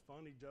tells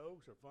funny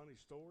jokes or funny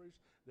stories,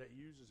 that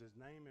uses his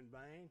name in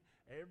vain.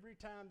 Every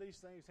time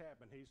these things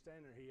happen, he's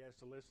standing there, he has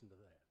to listen to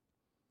that.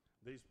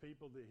 These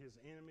people, his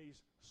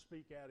enemies,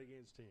 speak out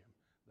against him.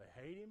 They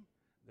hate him.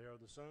 They are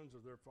the sons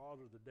of their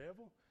father, the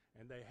devil,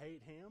 and they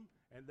hate him,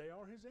 and they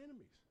are his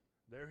enemies.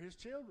 They're his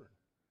children.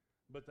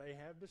 But they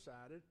have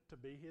decided to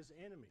be his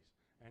enemies,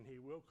 and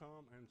he will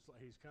come, and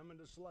he's coming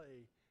to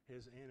slay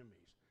his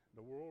enemies.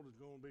 The world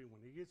is going to be, when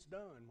he gets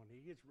done, when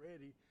he gets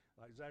ready,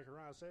 like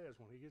Zechariah says,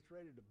 when he gets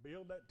ready to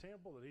build that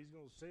temple that he's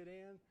going to sit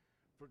in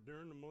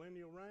during the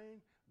millennial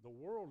reign, the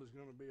world is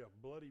going to be a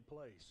bloody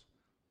place.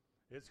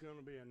 It's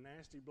going to be a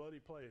nasty, bloody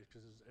place,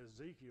 because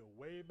Ezekiel,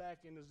 way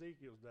back in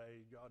Ezekiel's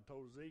day, God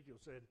told Ezekiel,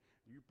 said,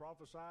 you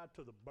prophesy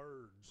to the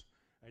birds,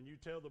 and you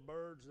tell the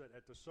birds that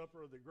at the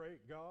supper of the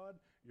great God,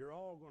 you're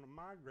all going to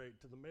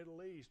migrate to the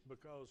Middle East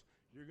because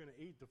you're going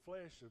to eat the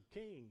flesh of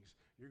kings.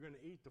 You're going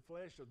to eat the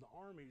flesh of the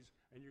armies,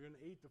 and you're going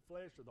to eat the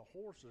flesh of the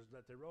horses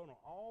that they rode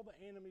on. All the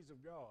enemies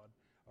of God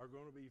are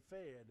going to be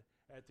fed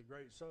at the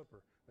great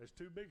supper. There's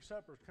two big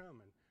suppers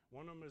coming.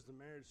 One of them is the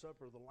marriage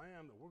supper of the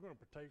Lamb that we're going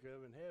to partake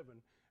of in heaven,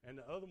 and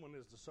the other one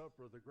is the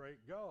supper of the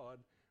great God,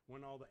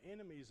 when all the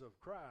enemies of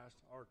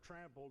Christ are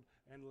trampled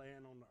and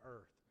laying on the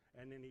earth.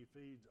 And then he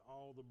feeds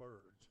all the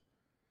birds.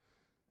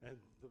 And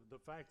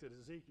the fact that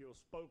Ezekiel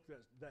spoke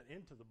that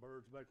into the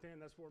birds back then,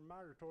 that's where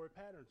migratory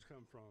patterns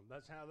come from.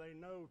 That's how they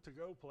know to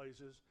go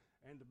places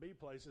and to be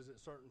places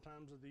at certain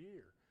times of the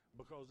year,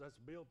 because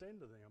that's built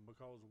into them,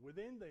 because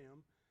within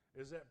them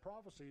is that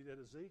prophecy that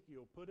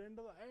Ezekiel put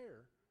into the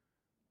air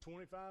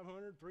 2,500,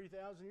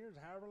 3,000 years,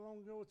 however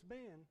long ago it's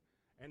been,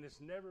 and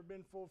it's never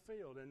been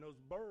fulfilled. And those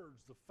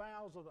birds, the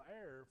fowls of the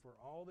air, for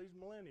all these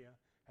millennia,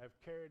 have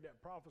carried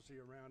that prophecy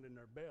around in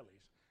their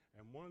bellies.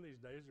 And one of these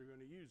days they're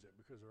going to use it,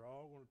 because they're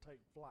all going to take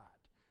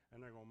flight,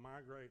 and they're going to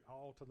migrate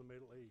all to the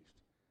Middle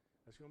East.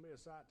 It's going to be a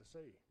sight to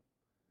see.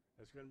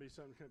 It's going to be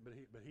something,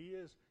 but he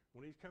is,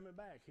 when he's coming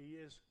back, he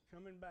is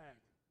coming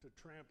back to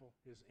trample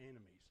his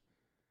enemies.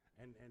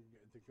 And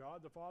the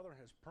God the Father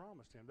has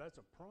promised him. That's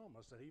a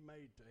promise that he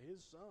made to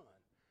his son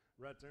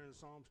right there in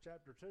Psalms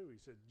chapter 2. He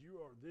said,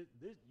 you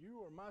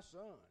are my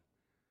son.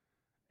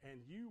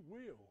 And you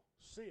will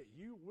sit,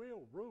 you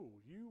will rule,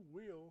 you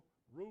will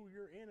rule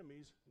your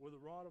enemies with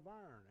a rod of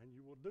iron, and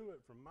you will do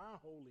it from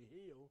my holy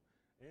hill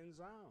in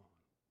Zion.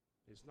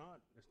 It's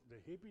not,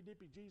 the hippy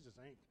dippy Jesus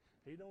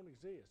he don't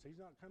exist. He's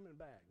not coming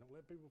back. Don't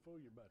let people fool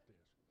you about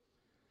this.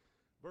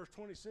 Verse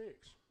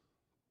 26,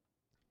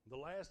 the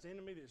last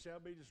enemy that shall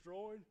be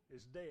destroyed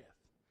is death.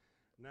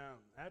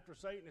 Now, after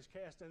Satan is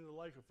cast into the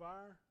lake of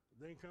fire,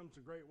 then comes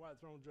the great white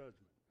throne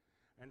judgment.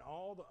 And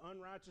all the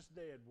unrighteous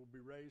dead will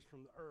be raised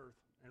from the earth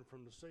and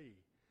from the sea,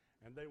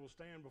 and they will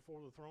stand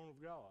before the throne of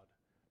God,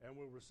 and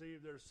will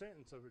receive their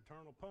sentence of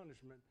eternal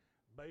punishment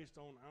based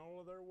on all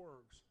of their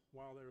works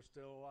while they're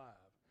still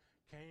alive.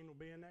 Cain will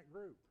be in that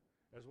group,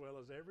 as well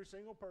as every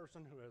single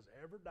person who has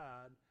ever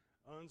died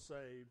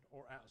unsaved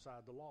or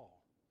outside the law.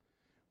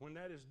 When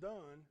that is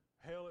done,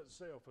 hell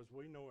itself, as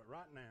we know it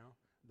right now,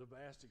 the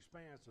vast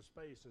expanse of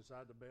space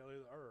inside the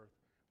belly of the earth,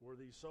 where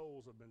these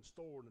souls have been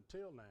stored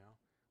until now,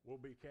 will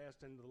be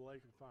cast into the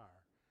lake of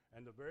fire.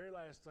 And the very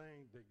last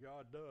thing that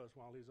God does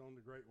while he's on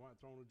the great white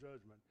throne of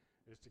judgment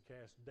is to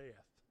cast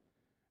death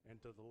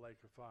into the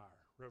lake of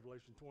fire.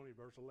 Revelation 20,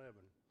 verse 11.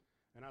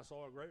 And I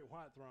saw a great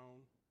white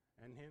throne,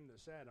 and him that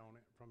sat on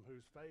it, from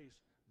whose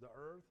face the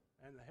earth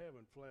and the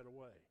heaven fled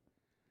away.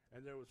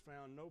 And there was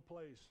found no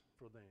place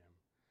for them.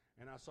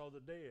 And I saw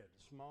the dead,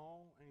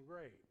 small and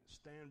great,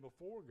 stand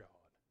before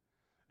God.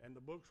 And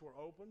the books were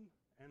opened,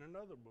 and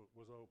another book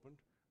was opened,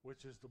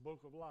 which is the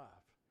book of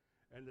life.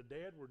 And the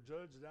dead were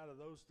judged out of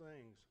those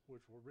things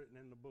which were written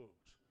in the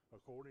books,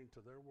 according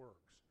to their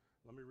works.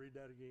 Let me read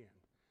that again.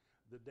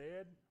 The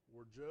dead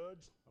were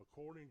judged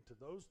according to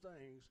those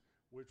things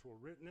which were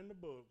written in the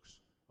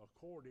books,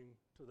 according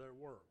to their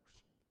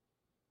works.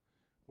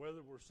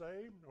 Whether we're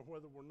saved or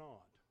whether we're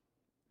not,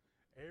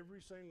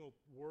 every single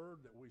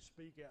word that we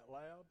speak out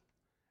loud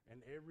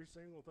and every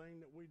single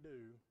thing that we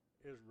do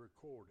is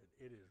recorded.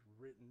 It is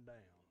written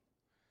down.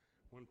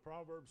 When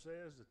Proverbs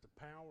says that the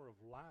power of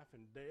life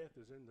and death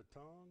is in the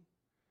tongue,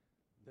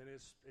 then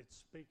it's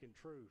speaking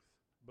truth.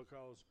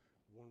 Because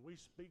when we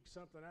speak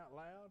something out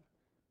loud,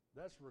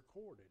 that's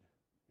recorded.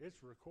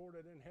 It's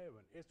recorded in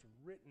heaven. It's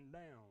written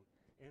down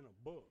in a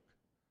book.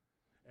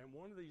 And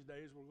one of these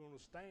days we're going to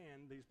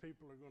stand, these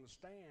people are going to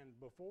stand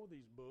before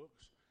these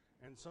books,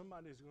 and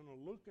somebody's going to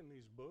look in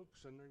these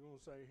books and they're going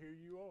to say, here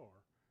you are.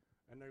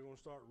 And they're going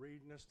to start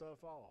reading this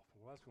stuff off.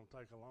 Well, that's going to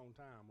take a long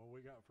time. Well,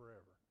 we got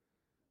forever.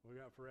 We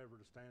got forever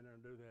to stand there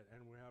and do that.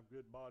 And we have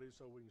good bodies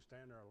so we can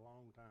stand there a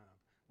long time.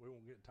 We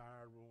won't get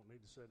tired. We won't need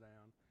to sit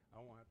down.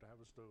 I won't have to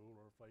have a stool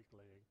or a fake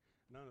leg.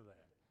 None of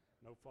that.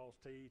 No false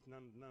teeth,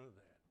 none of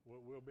that.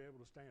 We'll be able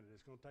to stand it.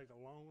 It's going to take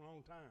a long,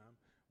 long time,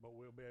 but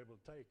we'll be able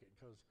to take it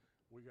because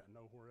we got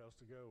nowhere else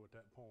to go at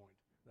that point.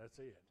 That's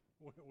it.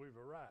 We've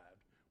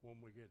arrived when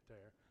we get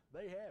there.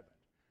 They haven't.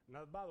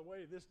 Now, by the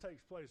way, this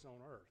takes place on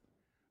earth.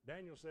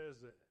 Daniel says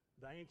that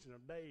the Ancient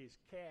of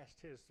Days cast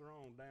his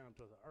throne down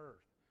to the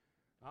earth.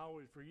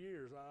 For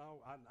years,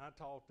 I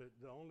taught that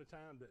the only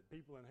time that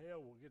people in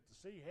hell will get to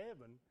see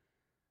heaven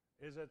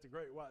is at the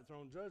great white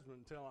throne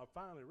judgment, until I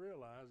finally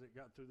realized, it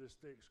got through this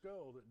thick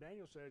skull, that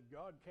Daniel said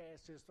God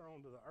cast his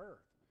throne to the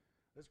earth.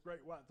 This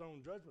great white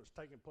throne judgment is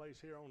taking place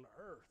here on the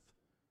earth.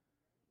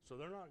 So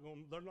they're not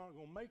going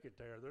to make it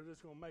there. They're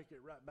just going to make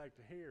it right back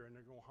to here, and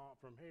they're going to hop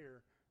from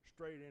here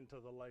straight into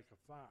the lake of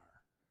fire.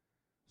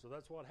 So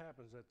that's what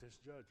happens at this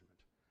judgment.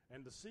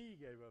 And the sea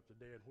gave up the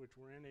dead which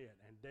were in it,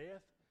 and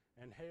death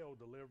and hell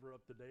deliver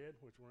up the dead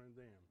which were in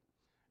them.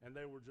 And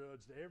they were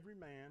judged every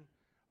man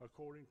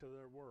according to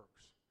their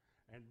works.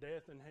 And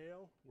death and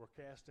hell were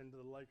cast into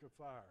the lake of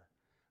fire.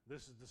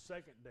 This is the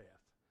second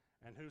death.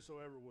 And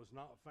whosoever was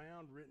not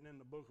found written in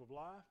the book of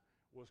life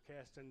was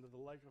cast into the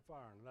lake of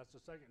fire. And that's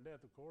the second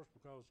death, of course,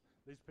 because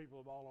these people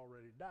have all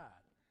already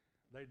died.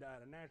 They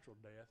died a natural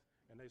death,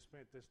 and they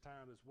spent this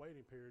time, this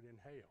waiting period, in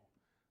hell.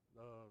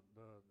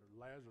 The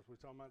Lazarus we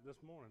were talking about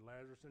this morning,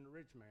 Lazarus and the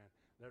rich man.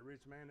 That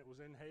rich man that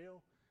was in hell,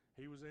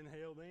 he was in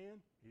hell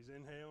then, he's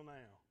in hell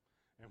now.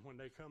 And when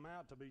they come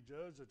out to be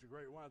judged at the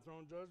great white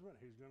throne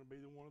judgment, he's going to be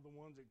one of the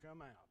ones that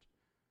come out.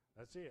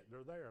 That's it.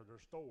 They're there.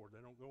 They're stored.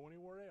 They don't go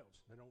anywhere else.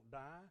 They don't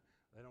die.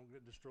 They don't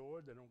get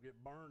destroyed. They don't get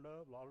burned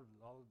up. A lot of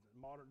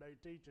modern day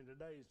teaching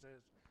today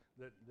says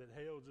that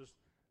hell just,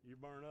 you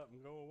burn up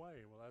and go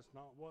away. Well, that's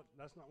not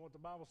what the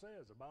Bible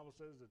says. The Bible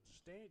says that the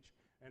stench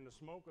and the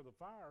smoke of the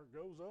fire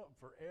goes up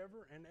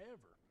forever and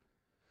ever.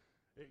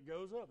 It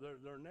goes up.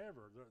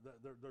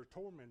 They're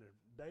tormented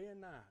day and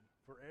night,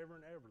 forever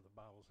and ever, the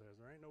Bible says.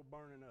 There ain't no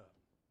burning up.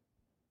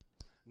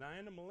 Now,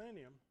 in the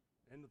millennium,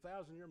 in the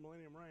 1,000-year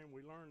millennium reign,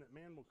 we learn that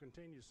men will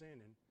continue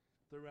sinning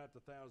throughout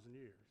the 1,000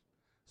 years.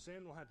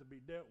 Sin will have to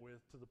be dealt with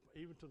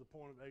even to the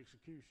point of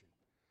execution.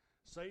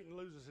 Satan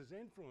loses his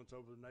influence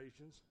over the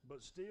nations,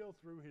 but still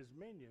through his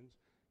minions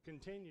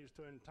continues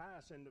to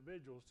entice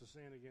individuals to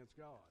sin against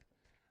God.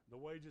 The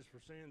wages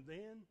for sin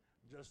then,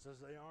 just as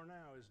they are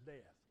now, is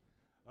death.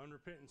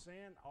 Unrepentant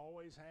sin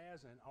always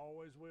has and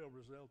always will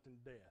result in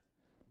death,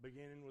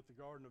 beginning with the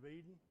Garden of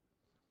Eden.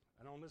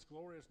 And on this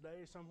glorious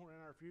day, somewhere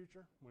in our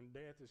future, when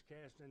death is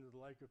cast into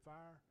the lake of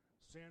fire,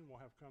 sin will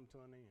have come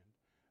to an end.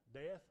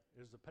 Death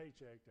is the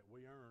paycheck that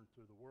we earn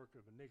through the work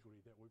of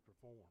iniquity that we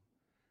perform.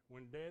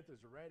 When death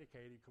is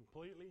eradicated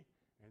completely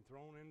and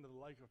thrown into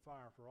the lake of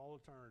fire for all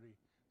eternity,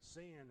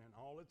 sin in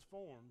all its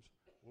forms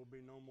will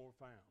be no more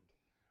found.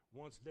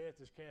 Once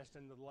death is cast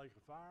into the lake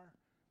of fire,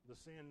 the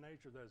sin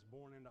nature that is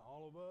born into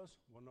all of us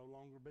will no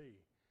longer be.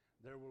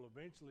 There will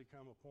eventually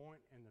come a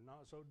point in the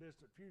not so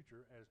distant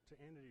future as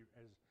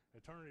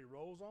eternity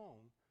rolls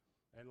on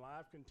and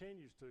life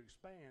continues to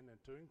expand and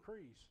to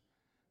increase.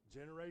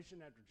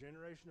 Generation after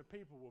generation of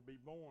people will be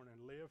born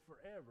and live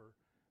forever,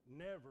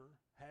 never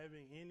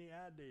having any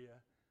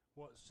idea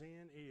what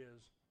sin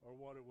is or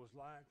what it was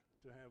like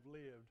to have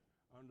lived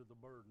under the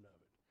burden of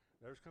it.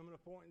 There's coming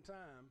a point in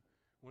time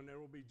when there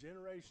will be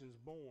generations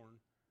born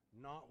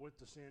not with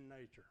the sin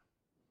nature.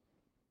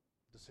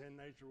 The sin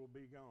nature will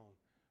be gone.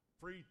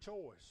 Free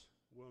choice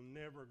will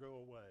never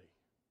go away.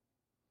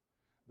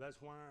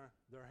 That's why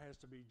there has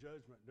to be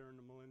judgment during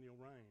the millennial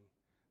reign.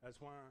 That's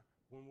why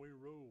when we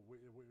rule,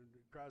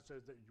 Christ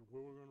says that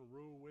we're going to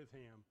rule with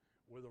him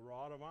with a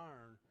rod of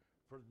iron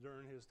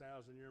during his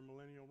 1,000-year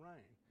millennial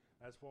reign.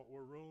 That's what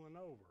we're ruling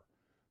over.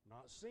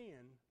 Not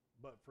sin,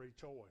 but free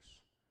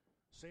choice.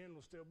 Sin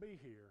will still be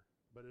here,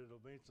 but it'll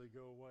eventually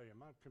go away.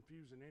 Am I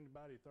confusing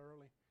anybody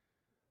thoroughly?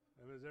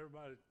 Is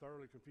everybody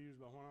thoroughly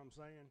confused by what I'm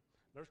saying?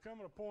 There's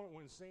coming a point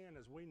when sin,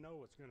 as we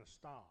know, it's going to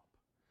stop.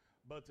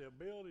 But the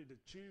ability to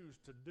choose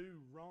to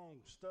do wrong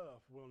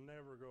stuff will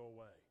never go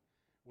away.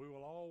 We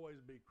will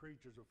always be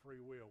creatures of free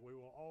will. We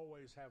will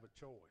always have a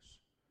choice.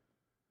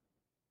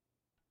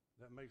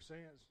 That makes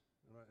sense?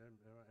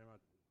 Am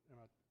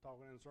I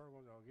talking in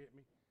circles? Y'all get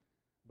me?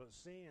 But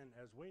sin,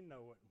 as we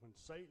know it, when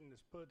Satan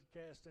is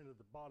cast into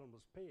the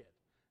bottomless pit.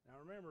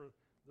 Now remember,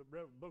 the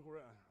book of,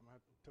 I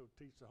have to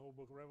teach the whole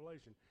book of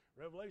Revelation.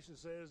 Revelation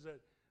says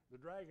that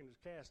the dragon is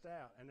cast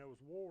out, and there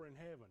was war in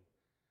heaven.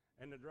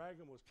 And the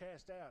dragon was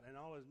cast out, and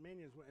all his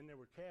minions went, and they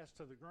were cast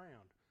to the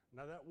ground.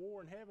 Now that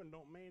war in heaven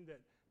don't mean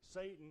that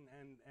Satan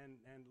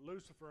and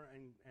Lucifer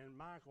and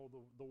Michael,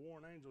 the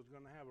warring angel, is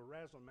going to have a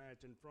wrestling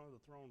match in front of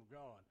the throne of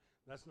God.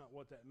 That's not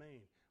what that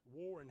means.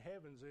 War in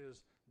heavens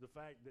is the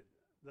fact that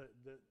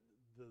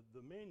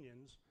the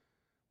minions,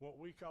 what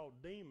we call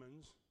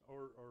demons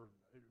or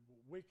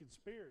wicked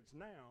spirits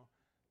now,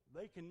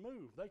 they can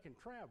move, they can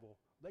travel,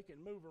 they can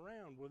move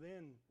around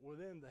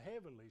within the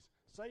heavenlies.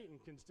 Satan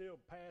can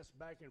still pass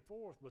back and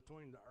forth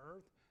between the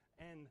earth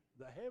and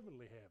the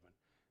heavenly heaven.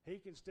 He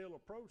can still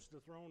approach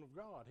the throne of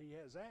God. He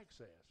has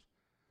access.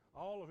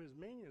 All of his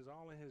minions,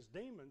 all of his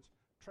demons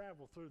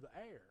travel through the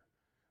air.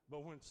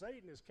 But when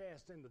Satan is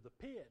cast into the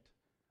pit,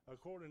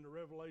 according to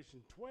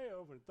Revelation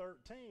 12 and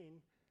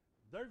 13,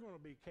 they're going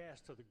to be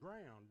cast to the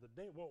ground.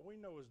 What we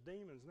know as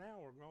demons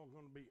now are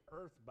going to be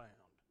earthbound.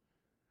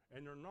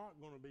 And they're not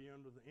going to be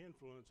under the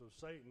influence of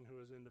Satan, who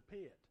is in the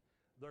pit.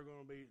 They're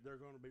going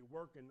to be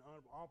working,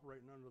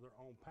 operating under their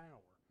own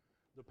power.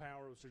 The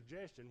power of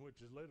suggestion,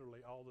 which is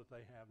literally all that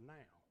they have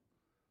now.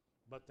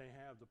 But they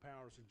have the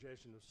power of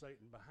suggestion of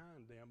Satan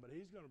behind them. But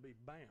he's going to be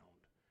bound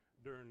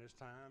during this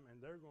time, and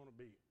they're going to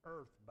be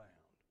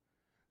earthbound.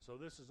 So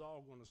this is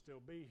all going to still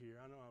be here.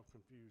 I know I've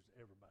confused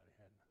everybody,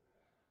 hadn't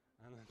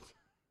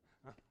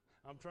I?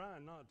 I'm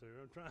trying not to.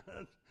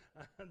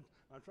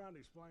 I'm trying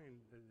to explain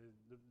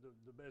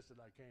the best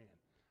that I can.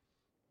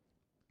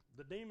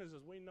 The demons,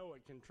 as we know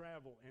it, can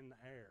travel in the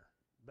air.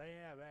 They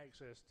have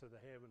access to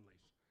the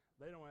heavenlies.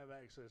 They don't have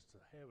access to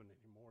heaven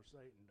anymore.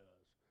 Satan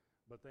does.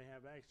 But they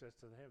have access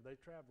to the heaven. They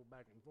travel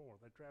back and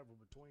forth. They travel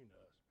between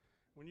us.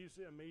 When you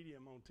see a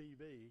medium on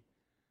TV,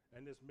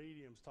 and this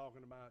medium's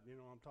talking about,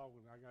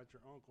 I got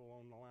your uncle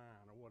on the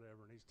line or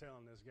whatever, and he's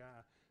telling this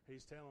guy,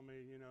 he's telling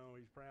me,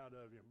 he's proud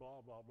of you,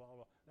 blah, blah,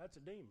 blah, blah. That's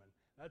a demon.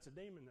 That's a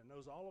demon that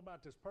knows all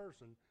about this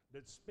person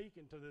that's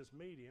speaking to this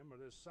medium or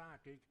this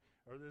psychic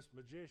or this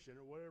magician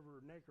or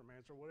whatever,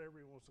 necromancer, whatever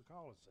he wants to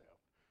call himself.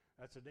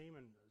 That's a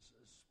demon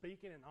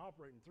speaking and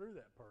operating through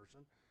that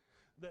person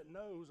that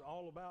knows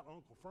all about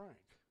Uncle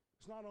Frank.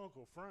 It's not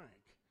Uncle Frank.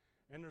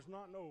 And there's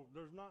not no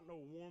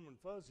warm and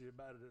fuzzy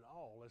about it at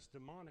all. It's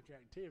demonic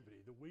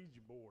activity, the Ouija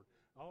board,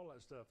 all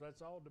that stuff.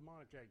 That's all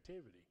demonic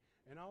activity.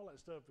 And all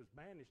that stuff is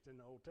banished in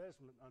the Old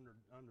Testament under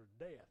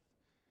death.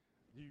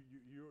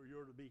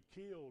 You're to be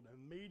killed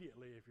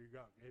immediately if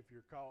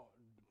you're caught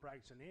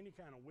practicing any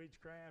kind of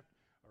witchcraft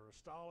or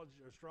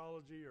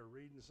astrology or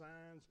reading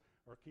signs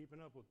or keeping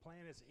up with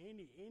planets,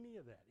 any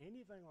of that,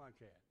 anything like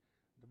that.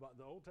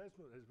 The Old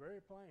Testament is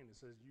very plain.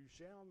 It says, you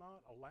shall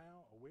not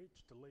allow a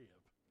witch to live.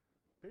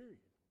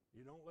 Period.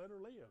 You don't let her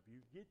live.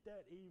 You get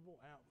that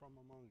evil out from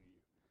among you.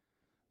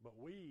 But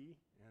we,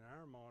 in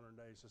our modern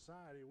day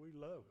society, we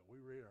love it.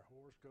 We read our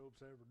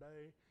horoscopes every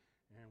day,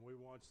 and we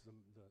watch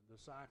the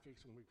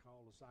psychics, and we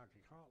call the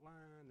psychic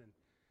hotline. And,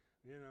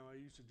 I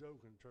used to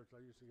joke in the church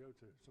I used to go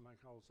to.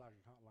 Somebody called the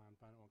psychic hotline and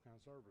find out what kind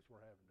of service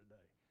we're having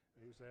today.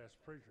 I used to ask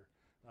the preacher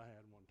I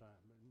had one time.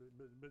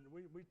 But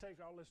we take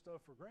all this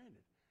stuff for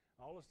granted.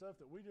 All the stuff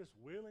that we just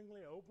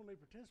willingly, openly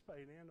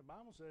participate in, the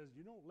Bible says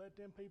you don't let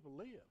them people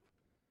live.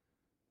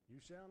 You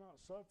shall not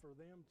suffer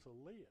them to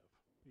live.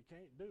 You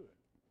can't do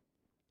it.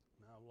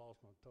 Now I've lost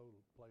my totally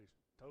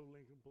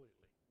and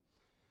completely.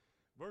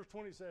 Verse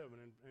 27,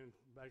 and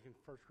back in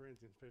 1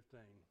 Corinthians 15.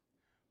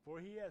 For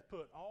he hath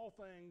put all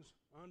things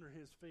under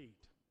his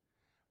feet.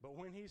 But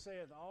when he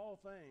saith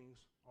all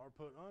things are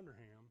put under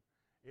him,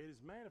 it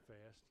is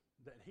manifest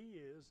that he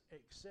is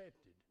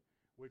accepted,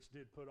 which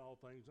did put all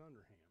things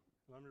under him.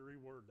 Let me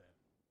reword that.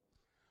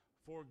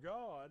 For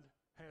God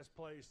has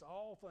placed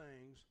all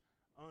things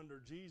under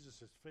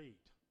Jesus'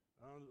 feet.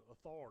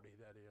 Authority,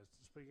 that is.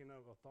 Speaking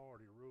of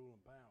authority, rule,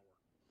 and power.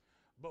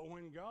 But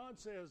when God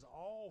says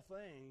all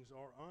things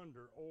are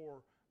under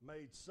or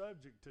made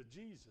subject to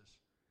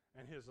Jesus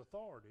and his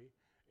authority,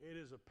 it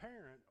is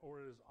apparent or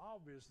it is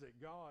obvious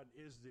that God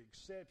is the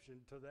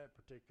exception to that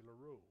particular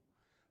rule.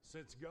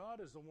 Since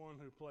God is the one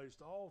who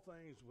placed all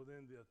things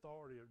within the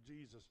authority of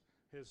Jesus,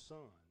 his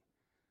Son.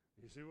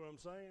 You see what I'm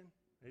saying?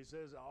 He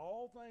says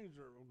all things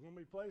are going to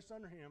be placed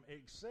under him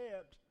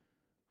except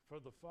for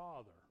the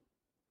Father.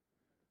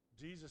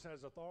 Jesus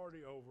has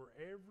authority over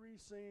every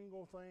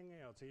single thing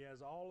else. He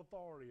has all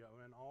authority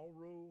and all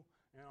rule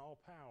and all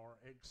power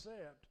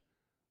except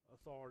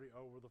authority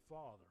over the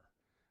Father.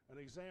 An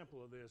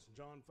example of this,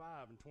 John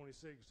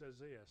 5:26 says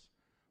this,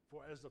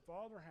 For as the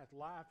Father hath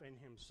life in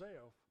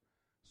himself,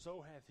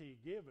 so hath he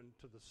given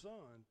to the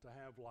Son to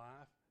have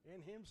life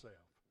in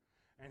himself,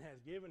 and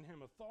hath given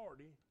him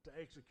authority to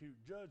execute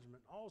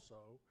judgment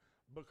also,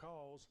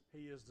 because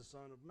he is the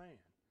Son of Man.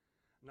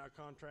 Now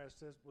contrast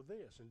this with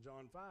this. In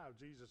John 5,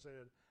 Jesus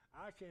said,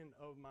 I can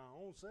of my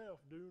own self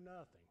do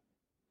nothing.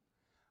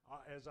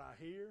 As I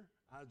hear,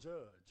 I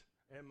judge,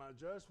 and my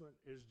judgment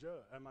is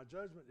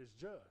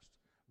just,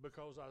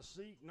 because I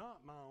seek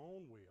not my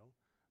own will,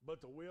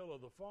 but the will of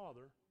the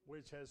Father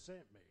which has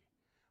sent me.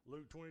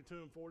 Luke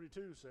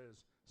 22:42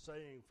 says,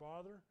 saying,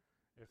 Father,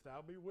 if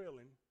thou be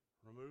willing,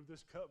 remove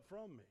this cup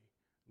from me.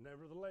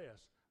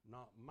 Nevertheless,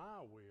 not my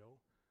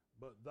will,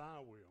 but thy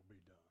will be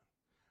done.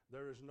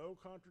 There is no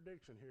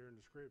contradiction here in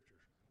the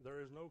Scriptures. There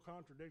is no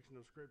contradiction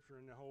of Scripture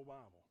in the whole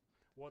Bible.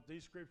 What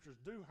these Scriptures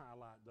do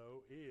highlight,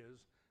 though,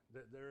 is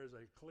that there is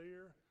a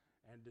clear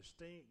and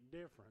distinct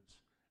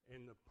difference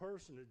in the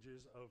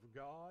personages of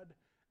God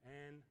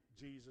and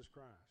Jesus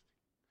Christ.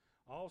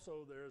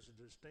 Also, there is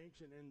a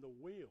distinction in the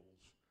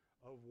wills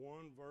of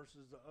one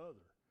versus the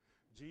other.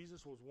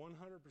 Jesus was 100%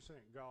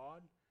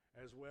 God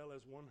as well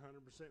as 100%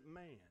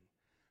 man.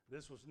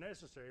 This was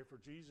necessary for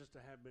Jesus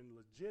to have been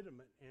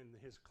legitimate in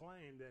his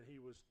claim that he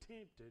was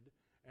tempted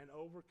and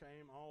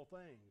overcame all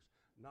things,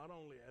 not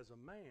only as a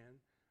man,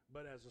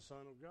 but as a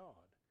Son of God.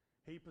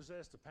 He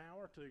possessed the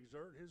power to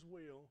exert his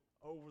will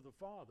over the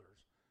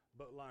Father's,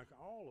 but like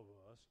all of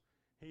us,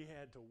 he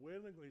had to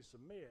willingly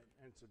submit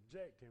and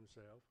subject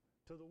himself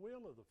to the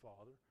will of the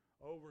Father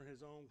over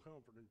his own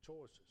comfort and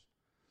choices.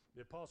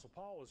 The Apostle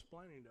Paul is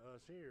explaining to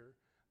us here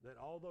that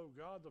although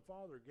God the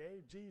Father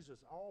gave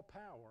Jesus all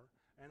power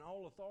and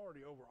all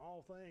authority over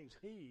all things,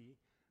 he,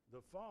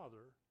 the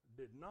Father,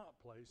 did not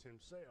place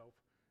himself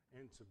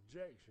in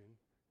subjection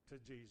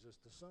to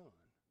Jesus the Son.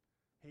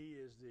 He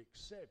is the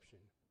exception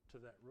to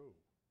that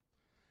rule.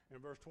 In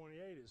verse 28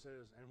 it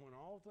says, And when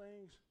all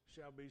things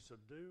shall be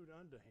subdued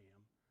unto him,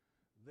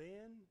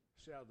 then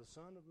shall the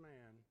Son of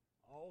Man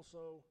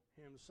also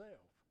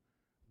himself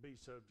be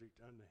subject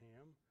unto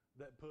him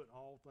that put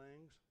all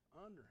things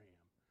under him,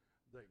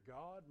 that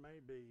God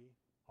may be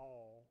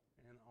all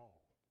in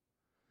all.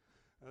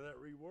 Now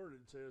that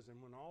reworded says, And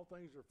when all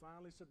things are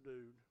finally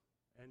subdued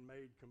and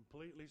made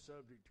completely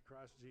subject to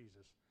Christ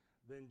Jesus,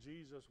 then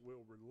Jesus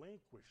will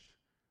relinquish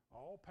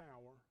all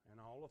power and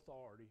all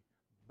authority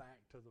back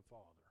to the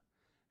Father.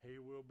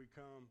 He will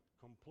become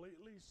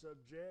completely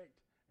subject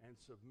and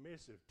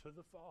submissive to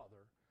the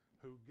Father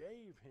who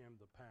gave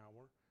him the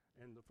power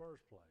in the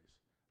first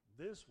place.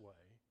 This way,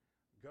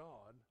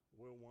 God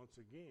will once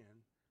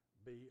again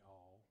be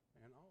all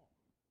in all.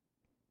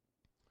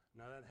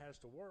 Now that has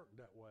to work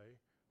that way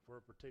for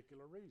a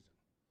particular reason.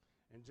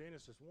 In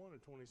Genesis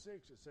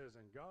 1:26 it says,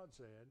 And God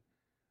said,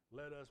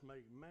 Let us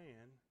make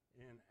man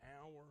in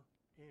our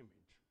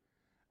image,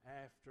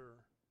 after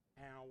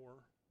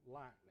our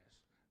likeness.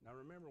 Now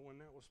remember, when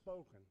that was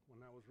spoken, when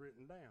that was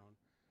written down,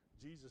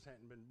 Jesus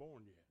hadn't been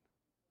born yet.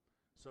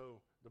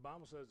 So the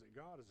Bible says that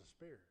God is a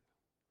spirit,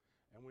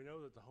 and we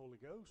know that the Holy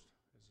Ghost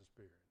is a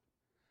spirit.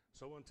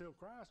 So until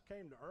Christ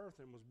came to earth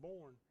and was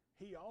born,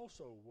 he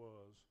also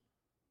was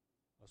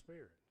a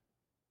spirit.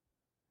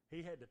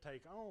 He had to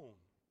take on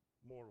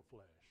mortal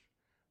flesh.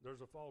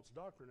 There's a false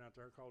doctrine out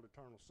there called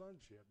eternal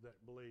sonship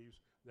that believes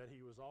that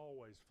he was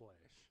always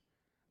flesh,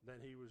 that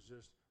he was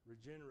just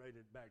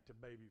regenerated back to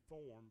baby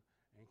form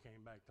and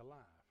came back to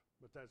life.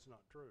 But that's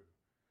not true.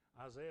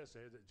 Isaiah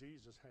said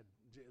Jesus had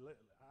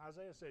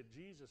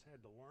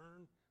to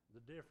learn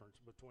the difference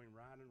between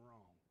right and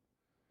wrong.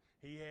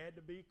 He had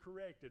to be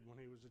corrected when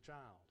he was a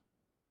child.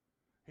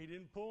 He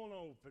didn't pull an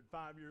oath at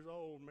 5 years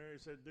old. Mary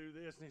said, do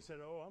this. And he said,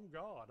 oh, I'm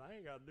God. I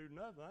ain't got to do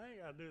nothing. I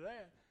ain't got to do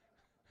that.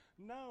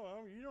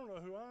 No, you don't know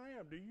who I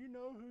am. Do you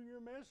know who you're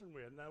messing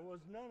with? And there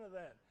was none of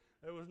that.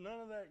 There was none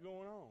of that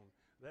going on.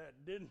 That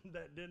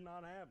did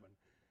not happen.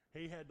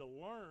 He had to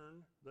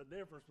learn the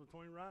difference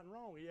between right and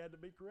wrong. He had to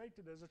be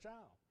corrected as a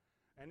child.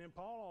 And then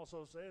Paul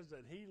also says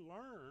that he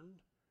learned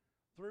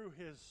through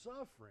his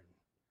suffering,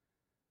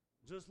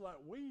 just like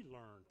we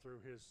learned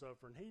through his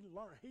suffering. He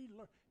learned.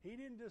 He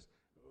didn't just,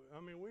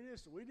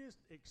 we just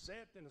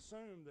accept and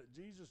assume that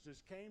Jesus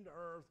just came to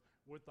earth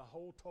with the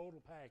whole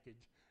total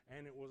package,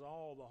 and it was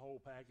all the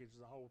whole package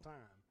the whole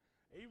time.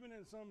 Even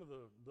in some of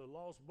the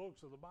lost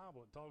books of the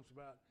Bible, it talks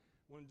about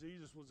when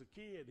Jesus was a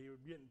kid, he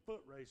would get in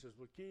foot races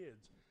with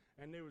kids,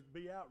 and they would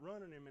be out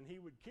running him, and he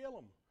would kill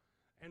them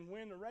and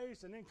win the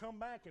race and then come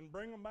back and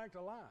bring them back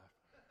to life.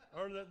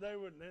 Or that they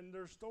would, and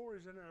there's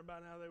stories in there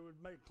about how they would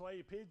make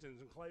clay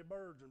pigeons and clay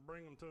birds and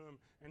bring them to him,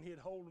 and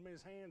he'd hold them in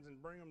his hands and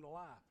bring them to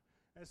life.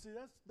 And see,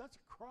 that's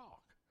a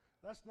crock.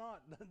 That's not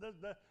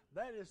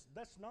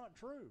that's not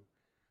true.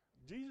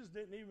 Jesus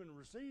didn't even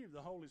receive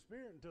the Holy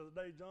Spirit until the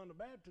day John the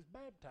Baptist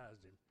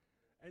baptized him.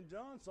 And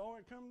John saw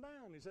it come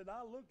down. He said,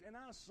 I looked and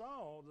I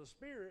saw the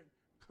Spirit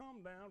come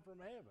down from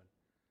heaven.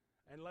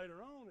 And later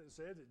on it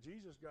said that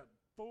Jesus got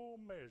full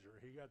measure.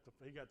 He got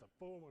the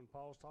full, when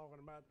Paul's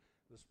talking about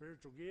the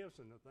spiritual gifts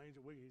and the things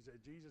that he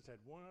said Jesus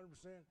had 100%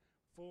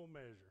 full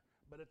measure.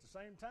 But at the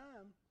same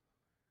time,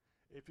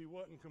 if he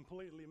wasn't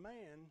completely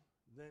man,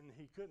 then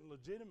he couldn't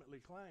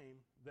legitimately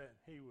claim that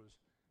he was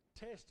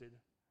tested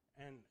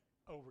and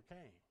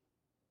overcame.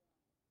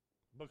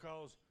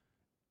 Because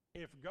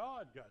if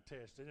God got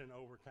tested and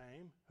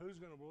overcame, who's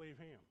going to believe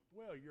him?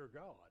 Well, you're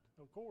God.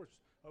 Of course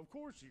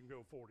you can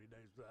go 40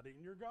 days without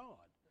eating. You're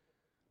God.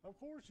 Of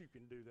course you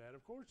can do that.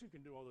 Of course you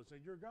can do all those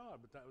things. You're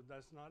God, but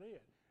that's not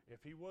it.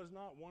 If he was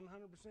not 100%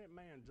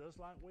 man, just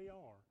like we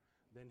are,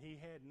 then he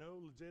had no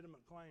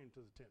legitimate claim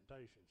to the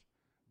temptations.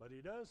 But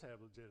he does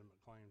have legitimate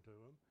claim to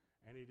them,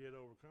 and he did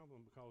overcome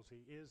them because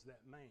he is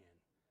that man.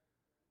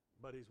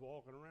 But he's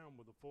walking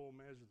around with the full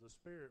measure of the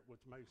Spirit,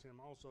 which makes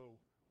him also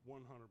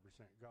 100%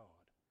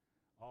 God,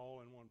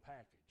 all in one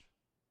package.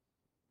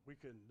 We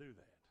couldn't do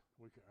that.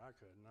 I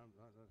couldn't.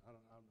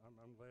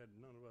 I'm glad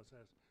none of us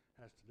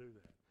has to do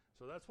that.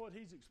 So that's what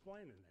he's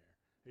explaining there.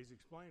 He's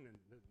explaining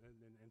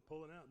and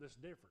pulling out this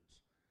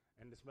difference,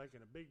 and it's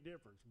making a big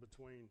difference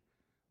between,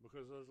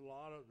 because there's a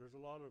lot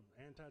of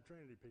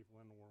anti-Trinity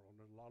people in the world.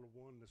 There's a lot of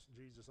oneness,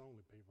 Jesus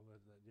only people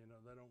that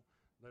they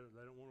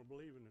don't want to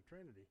believe in the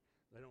Trinity.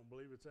 They don't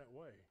believe it's that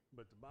way.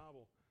 But the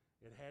Bible,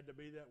 it had to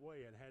be that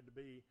way. There had to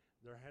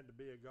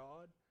be a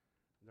God,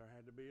 there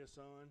had to be a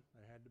Son,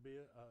 there had to be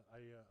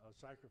a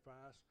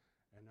sacrifice,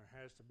 and there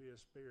has to be a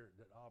Spirit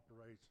that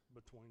operates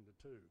between the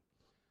two.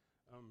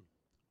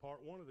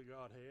 Part one of the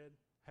Godhead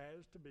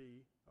has to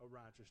be a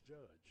righteous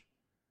judge.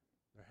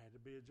 There had to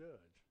be a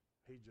judge.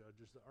 He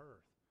judges the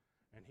earth,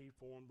 and he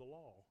formed the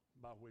law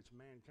by which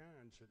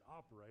mankind should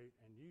operate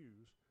and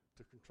use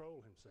to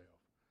control himself.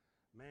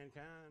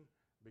 Mankind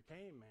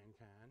became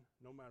mankind.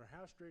 No matter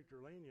how strict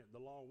or lenient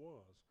the law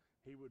was,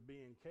 he would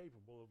be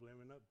incapable of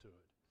living up to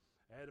it.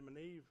 Adam and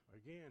Eve,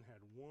 again,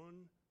 had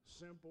one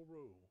simple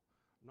rule,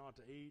 not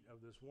to eat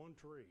of this one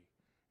tree.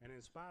 And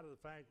in spite of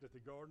the fact that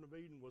the Garden of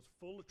Eden was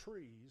full of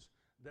trees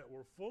that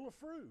were full of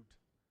fruit,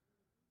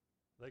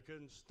 they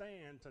couldn't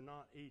stand to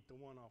not eat the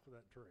one off of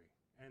that tree.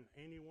 And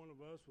any one of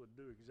us would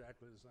do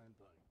exactly the same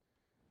thing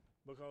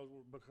because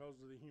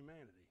of the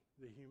humanity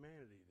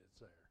that's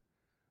there.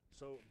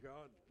 So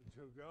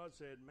God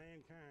said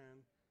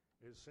mankind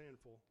is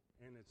sinful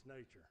in its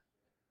nature,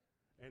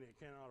 and it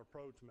cannot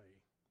approach me.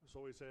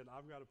 So he said,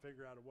 I've got to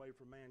figure out a way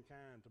for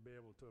mankind to be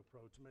able to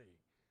approach me.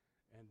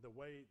 And the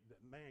way that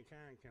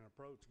mankind can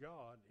approach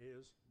God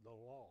is the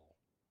law.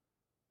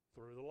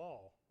 Through the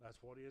law.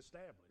 That's what he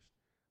established.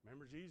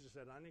 Remember, Jesus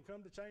said, I didn't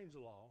come to change the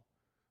law,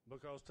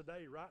 because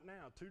today,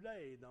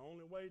 the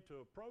only way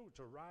to approach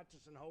a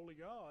righteous and holy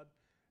God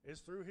is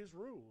through his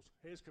rules,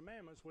 his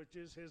commandments, which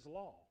is his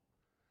law.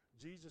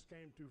 Jesus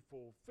came to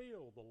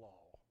fulfill the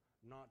law,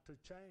 not to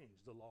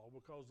change the law,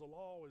 because the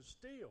law is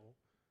still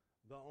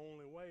the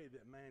only way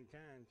that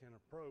mankind can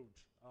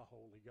approach a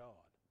holy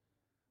God.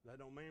 That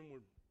don't mean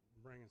we're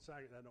bringing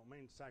that don't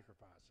mean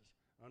sacrifices.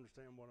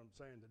 Understand what I'm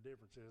saying? The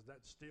difference is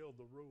that's still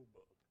the rule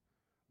book.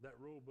 That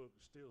rule book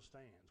still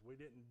stands. We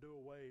didn't do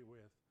away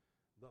with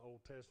the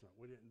Old Testament.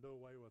 We didn't do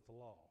away with the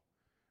law.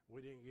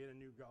 We didn't get a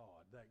new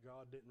God. That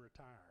God didn't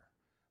retire.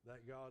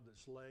 That God that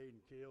slayed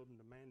and killed and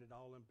demanded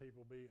all them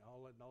people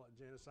all that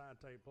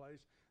genocide take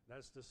place,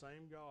 that's the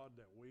same God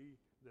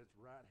that's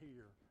right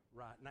here,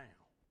 right now.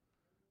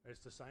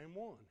 It's the same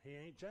one. He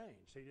ain't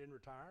changed. He didn't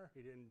retire.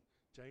 He didn't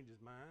change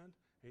his mind.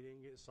 He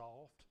didn't get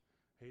soft.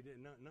 He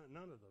didn't,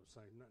 none of those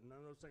things. None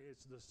of those things.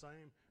 It's the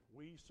same.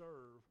 We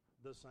serve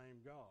the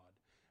same God.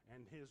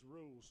 And his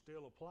rule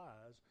still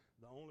applies.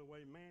 The only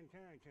way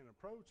mankind can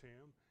approach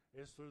him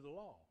is through the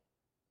law.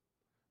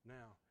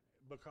 Now,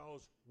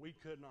 because we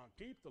could not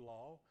keep the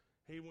law,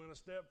 he went a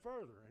step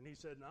further. And he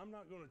said, I'm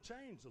not going to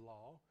change the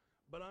law,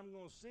 but I'm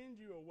going to send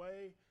you a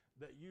way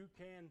that you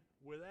can,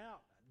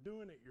 without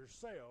doing it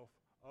yourself,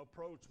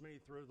 approach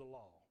me through the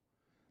law.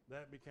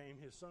 That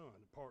became his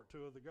Son, part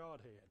two of the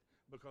Godhead,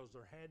 because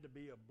there had to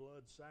be a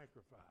blood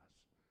sacrifice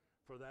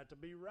For that to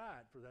be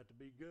right, for that to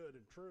be good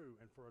and true,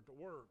 and for it to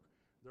work,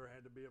 there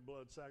had to be a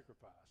blood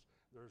sacrifice.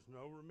 There's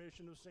no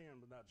remission of sin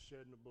without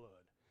shedding of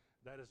blood.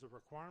 That is a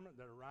requirement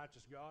that a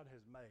righteous God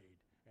has made,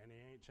 and he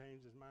ain't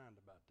changed his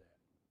mind about that.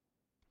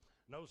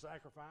 No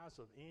sacrifice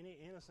of any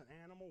innocent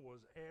animal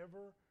was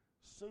ever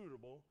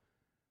suitable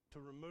to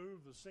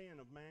remove the sin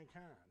of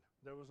mankind.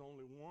 There was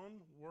only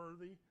one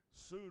worthy,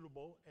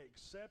 suitable,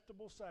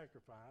 acceptable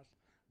sacrifice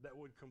that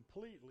would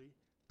completely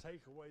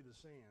take away the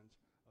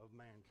sins of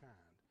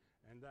mankind,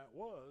 and that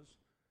was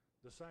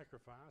the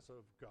sacrifice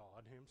of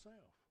God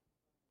himself.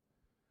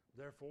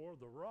 Therefore,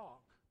 the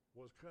rock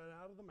was cut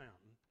out of the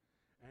mountain,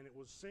 and it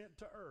was sent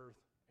to earth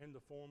in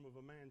the form of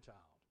a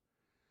man-child.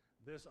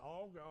 This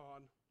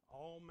all-God,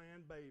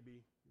 all-man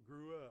baby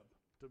grew up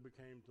to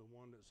become the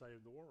one that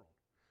saved the world.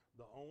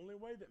 The only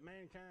way that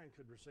mankind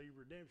could receive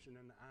redemption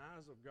in the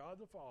eyes of God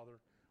the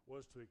Father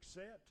was to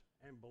accept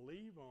and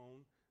believe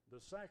on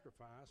the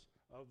sacrifice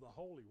of the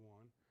Holy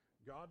One,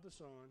 God the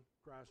Son,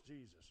 Christ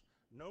Jesus.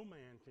 No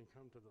man can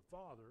come to the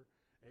Father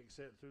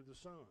except through the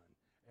Son,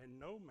 and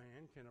no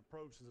man can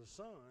approach the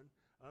Son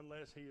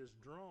unless he is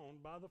drawn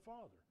by the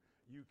Father.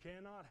 You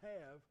cannot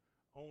have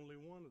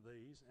only one of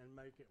these and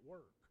make it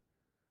work.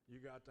 You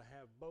got to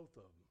have both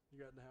of them.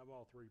 You got to have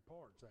all three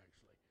parts,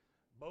 actually.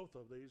 Both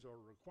of these are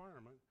a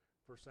requirement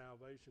for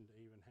salvation to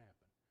even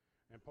happen.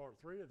 And part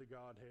 3 of the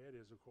Godhead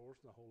is, of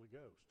course, the Holy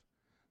Ghost.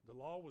 The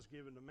law was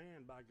given to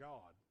man by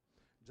God.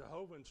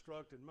 Jehovah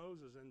instructed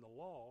Moses in the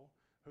law,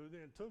 who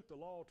then took the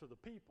law to the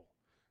people.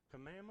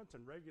 Commandments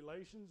and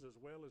regulations, as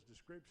well as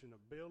description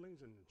of buildings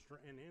and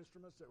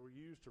instruments that were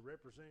used to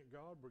represent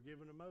God, were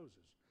given to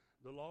Moses.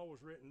 The law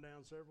was written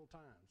down several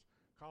times.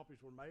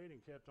 Copies were made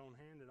and kept on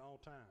hand at all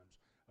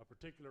times. A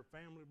particular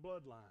family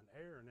bloodline,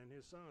 Aaron and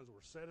his sons,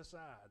 were set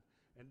aside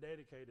and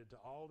dedicated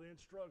to all the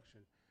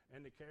instruction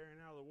and the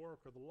carrying out of the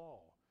work of the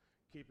law,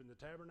 keeping the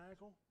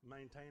tabernacle,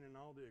 maintaining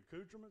all the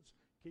accoutrements,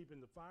 keeping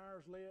the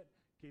fires lit,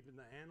 keeping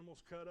the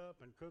animals cut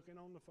up and cooking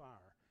on the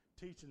fire,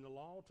 teaching the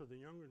law to the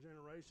younger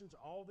generations.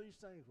 All these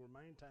things were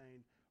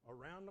maintained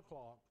around the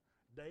clock,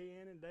 day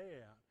in and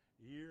day out,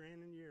 year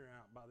in and year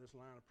out, by this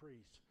line of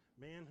priests,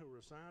 men who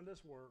were assigned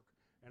this work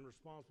and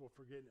responsible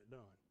for getting it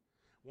done.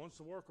 Once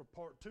the work of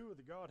part 2 of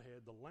the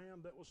Godhead, the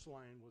lamb that was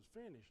slain, was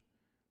finished,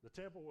 the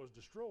temple was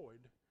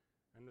destroyed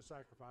and the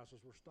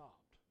sacrifices were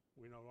stopped.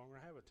 We no longer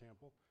have a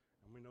temple,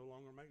 and we no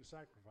longer make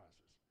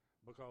sacrifices,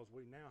 because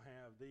we now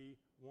have the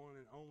one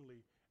and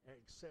only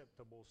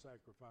acceptable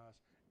sacrifice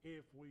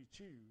if we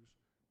choose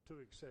to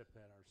accept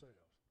that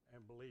ourselves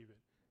and believe it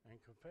and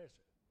confess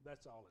it.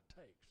 That's all it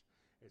takes.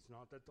 It's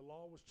not that the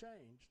law was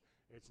changed.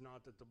 It's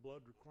not that the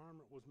blood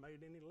requirement was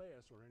made any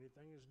less or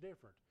anything is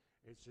different.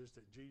 It's just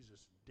that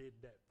Jesus did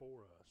that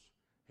for us.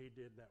 He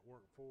did that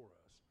work for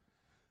us.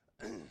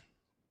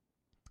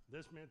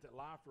 This meant that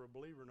life for a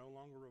believer no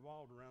longer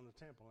revolved around the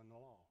temple and the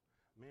law.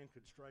 Men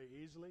could stray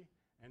easily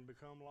and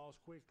become lost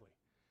quickly.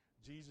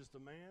 Jesus,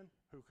 the man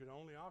who could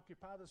only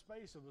occupy the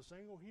space of a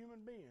single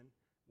human being,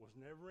 was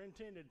never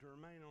intended to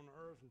remain on the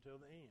earth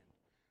until the end.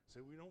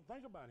 See, we don't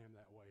think about him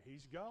that way.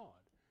 He's God.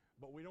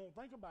 But we don't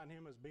think about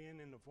him as being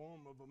in the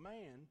form of a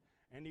man,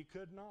 and he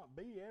could not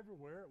be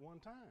everywhere at one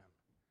time.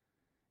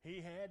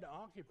 He had to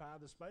occupy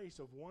the space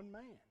of one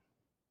man.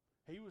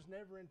 He was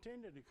never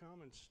intended to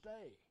come and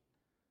stay,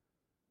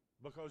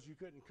 because you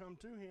couldn't come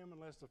to him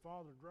unless the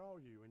Father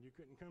draw you, and you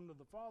couldn't come to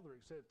the Father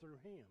except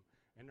through him.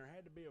 And there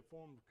had to be a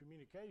form of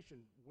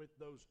communication with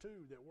those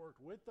two that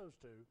worked with those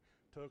two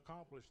to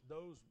accomplish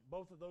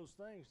both of those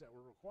things that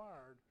were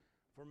required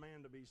for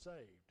man to be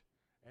saved.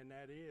 And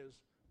that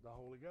is the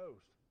Holy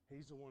Ghost.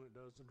 He's the one that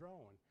does the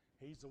drawing.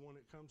 He's the one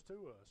that comes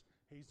to us.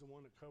 He's the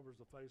one that covers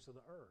the face of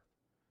the earth.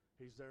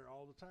 He's there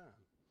all the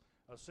time.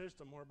 A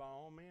system whereby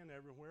all men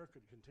everywhere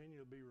could continue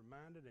to be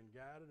reminded and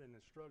guided and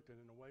instructed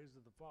in the ways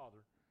of the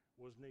Father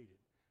was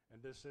needed. And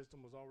this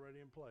system was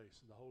already in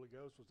place. The Holy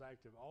Ghost was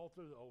active all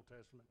through the Old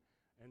Testament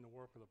in the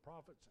work of the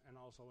prophets and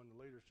also in the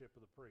leadership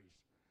of the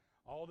priests.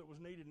 All that was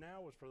needed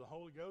now was for the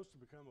Holy Ghost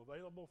to become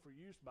available for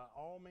use by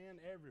all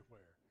men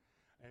everywhere.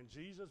 And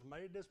Jesus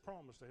made this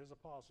promise to his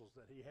apostles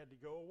that he had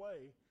to go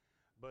away,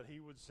 but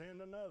he would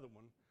send another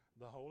one,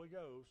 the Holy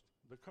Ghost,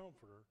 the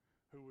Comforter,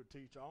 who would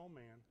teach all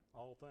men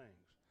all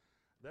things.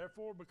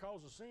 Therefore,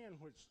 because of sin,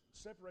 which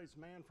separates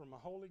man from a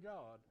holy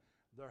God,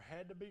 there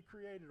had to be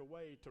created a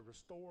way to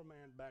restore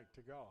man back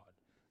to God.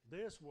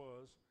 This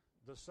was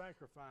the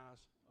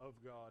sacrifice of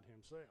God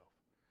himself,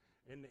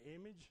 in the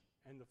image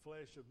and the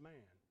flesh of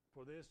man.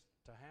 For this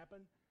to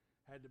happen,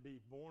 had to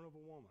be born of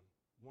a woman,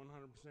 100%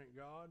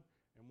 God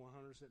and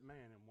 100%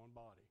 man in one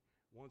body.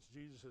 Once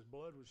Jesus'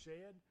 blood was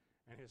shed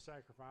and his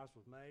sacrifice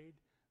was made,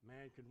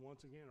 man could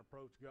once again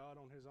approach God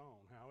on his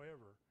own.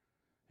 However,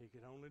 he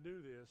could only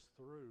do this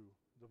through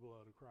the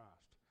blood of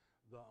Christ.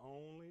 The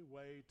only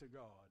way to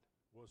God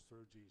was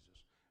through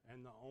Jesus.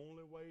 And the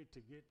only way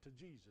to get to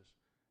Jesus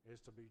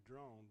is to be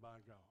drawn by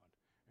God.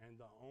 And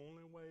the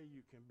only way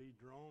you can be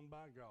drawn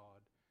by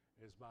God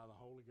is by the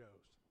Holy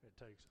Ghost. It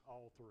takes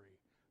all three.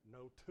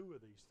 No two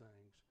of these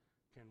things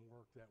can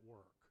work that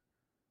work.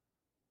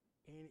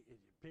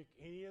 Pick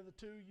any of the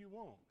two you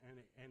want, and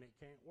it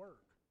can't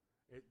work.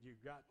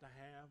 You've got to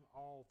have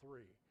all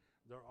three.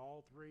 They're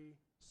all three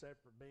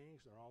separate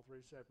beings. They're all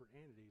three separate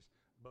entities.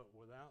 But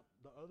without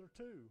the other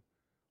two,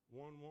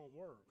 one won't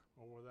work.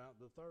 Or without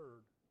the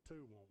third,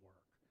 two won't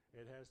work.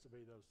 It has to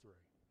be those three.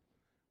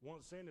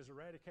 Once sin is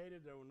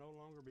eradicated, there will no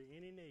longer be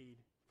any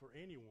need for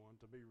anyone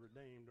to be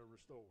redeemed or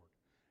restored.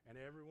 And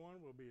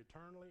everyone will be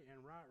eternally in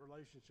right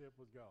relationship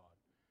with God.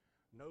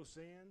 No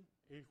sin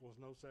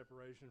equals no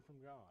separation from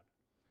God.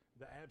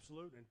 The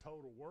absolute and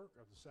total work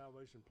of the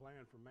salvation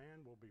plan for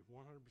man will be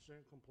 100%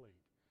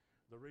 complete.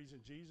 The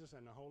reason Jesus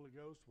and the Holy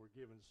Ghost were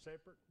given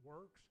separate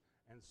works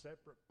and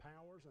separate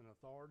powers and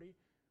authority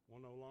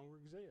will no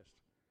longer exist.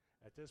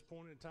 At this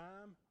point in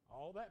time,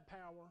 all that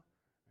power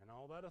and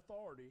all that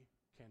authority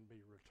can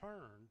be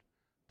returned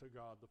to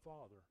God the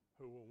Father,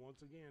 who will once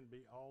again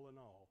be all in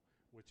all,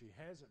 which he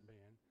hasn't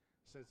been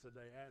since the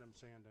day Adam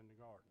sinned in the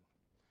garden.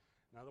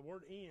 Now the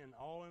word in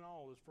all,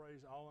 this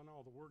phrase all in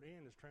all, the word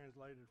in is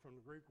translated from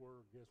the Greek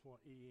word, guess what,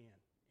 in.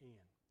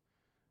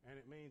 And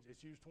it means,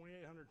 it's used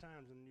 2,800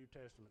 times in the New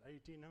Testament,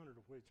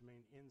 1,800 of which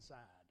mean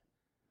inside,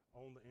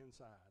 on the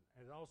inside.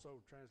 And it's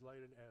also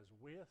translated as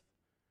with,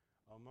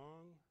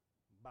 among,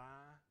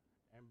 by,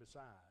 and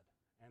beside,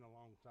 and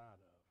alongside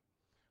of.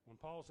 When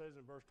Paul says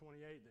in verse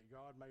 28 that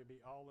God may be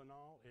all in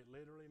all, it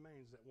literally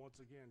means that once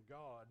again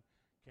God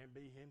can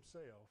be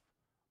himself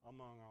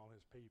among all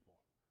his people,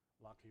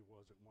 like he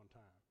was at one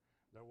time.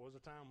 There was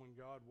a time when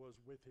God was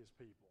with his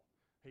people.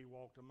 He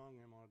walked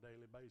among them on a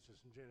daily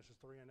basis. In Genesis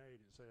 3:8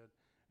 it said,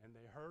 and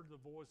they heard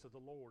the voice of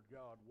the Lord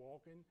God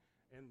walking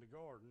in the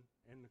garden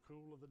in the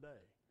cool of the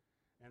day.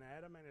 And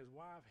Adam and his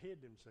wife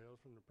hid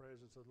themselves from the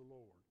presence of the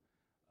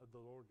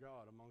Lord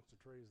God amongst the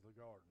trees of the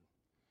garden.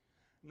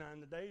 Now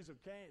in the days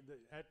of Cain,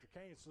 after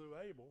Cain slew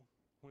Abel,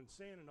 when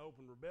sin and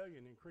open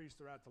rebellion increased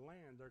throughout the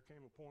land, there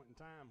came a point in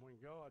time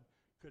when God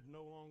could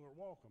no longer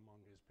walk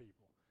among his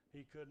people.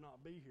 He could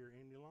not be here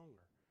any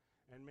longer.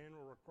 And men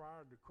were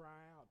required to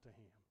cry out to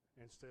him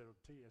instead of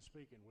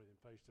speaking with him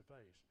face to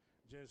face.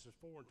 Genesis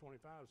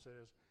 4:25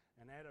 says,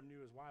 and Adam knew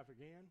his wife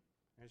again,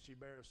 and she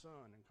bare a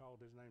son and called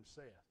his name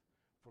Seth.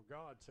 For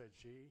God, said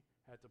she,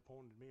 hath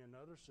appointed me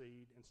another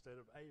seed instead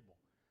of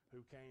Abel,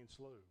 who Cain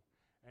slew.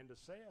 And to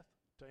Seth,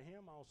 to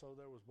him also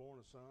there was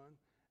born a son,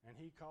 and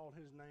he called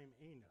his name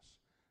Enos.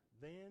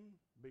 Then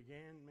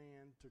began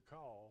men to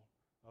call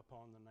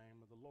upon the name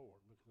of the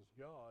Lord, because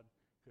God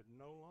could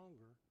no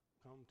longer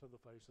come to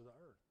the face of the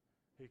earth.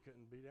 He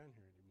couldn't be down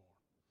here anymore.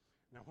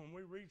 Now, when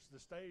we reach the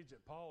stage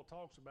that Paul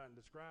talks about and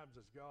describes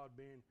as God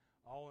being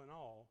all in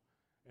all,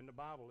 in the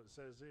Bible it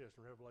says this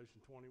in Revelation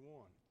 21,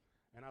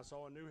 and I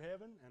saw a new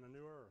heaven and a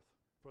new earth.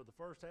 For the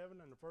first heaven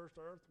and the first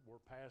earth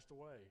were passed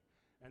away,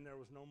 and there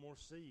was no more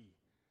sea.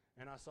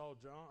 And I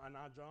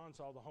John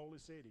saw the holy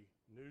city,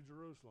 New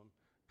Jerusalem,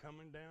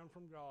 coming down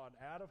from God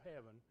out of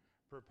heaven,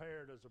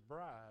 prepared as a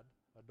bride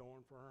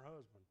adorned for her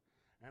husband.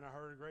 And I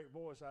heard a great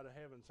voice out of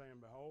heaven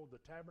saying, behold,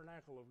 the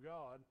tabernacle of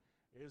God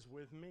is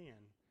with men,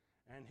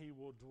 and he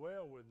will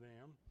dwell with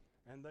them,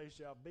 and they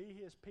shall be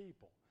his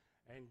people.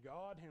 And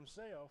God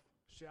himself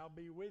shall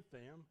be with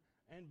them,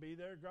 and be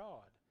their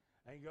God.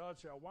 And God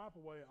shall wipe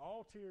away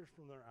all tears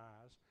from their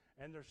eyes,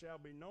 and there shall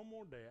be no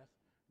more death,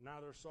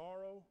 neither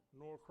sorrow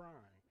nor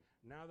crying.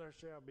 Now there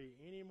shall be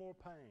any more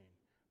pain,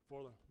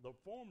 for the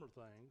former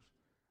things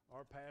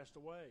are passed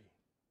away.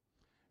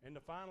 In the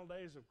final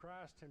days of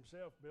Christ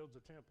himself builds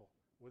a temple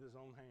with his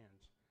own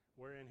hands,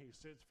 wherein he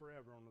sits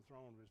forever on the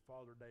throne of his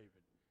father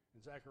David.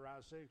 In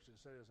Zechariah 6 it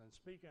says, and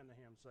speak unto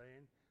him,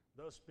 saying,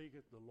 thus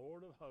speaketh the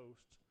Lord of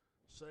hosts,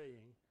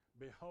 saying,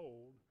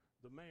 behold,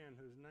 the man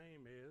whose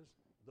name is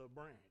the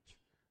branch.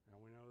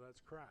 Now we know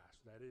that's Christ.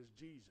 That is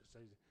Jesus.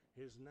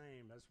 His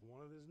name, that's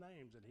one of his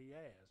names that he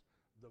has,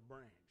 the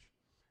branch.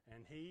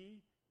 And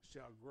he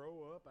shall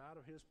grow up out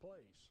of his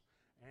place,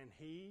 and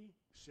he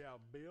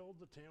shall build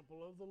the temple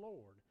of the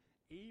Lord.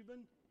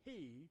 Even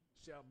he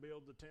shall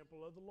build the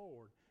temple of the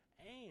Lord,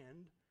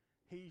 and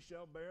he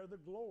shall bear the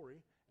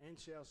glory, and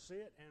shall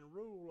sit and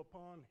rule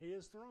upon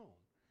his throne.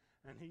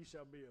 And he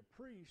shall be a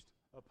priest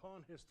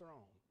upon his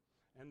throne.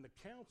 And the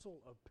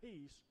counsel of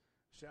peace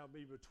shall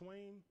be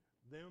between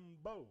them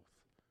both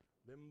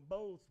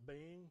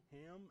being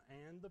him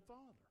and the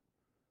Father,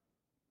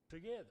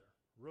 together,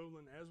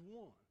 ruling as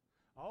one.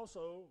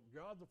 Also,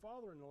 God the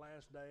Father in the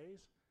last days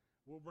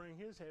will bring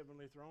his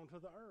heavenly throne to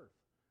the earth.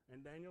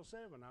 In Daniel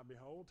 7, I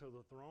behold, till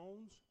the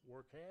thrones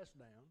were cast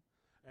down,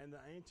 and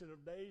the Ancient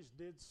of Days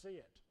did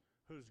sit,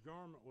 whose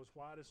garment was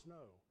white as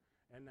snow,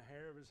 and the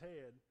hair of his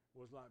head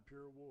was like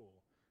pure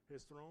wool.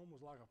 His throne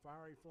was like a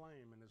fiery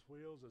flame, and his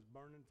wheels as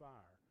burning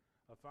fire.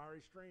 A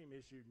fiery stream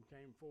issued and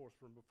came forth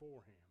from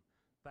before him.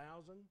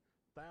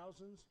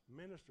 Thousands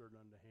ministered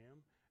unto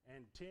him,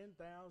 and 10,000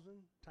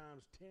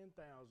 times 10,000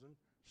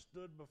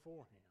 stood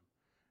before him.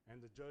 And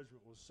the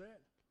judgment was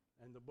set,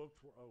 and the books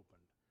were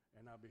opened.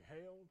 And I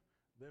beheld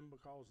them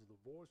because of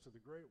the voice of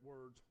the great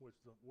words which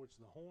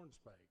the horn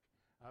spake.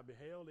 I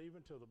beheld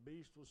even till the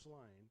beast was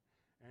slain,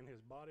 and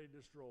his body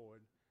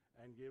destroyed,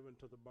 and given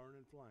to the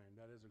burning flame.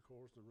 That is, of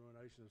course, the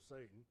ruination of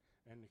Satan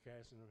and the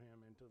casting of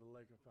him into the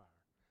lake of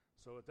fire.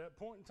 So at that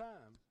point in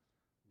time,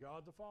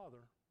 God the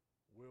Father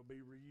will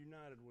be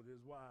reunited with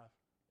his wife,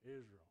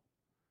 Israel.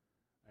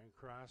 And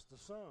Christ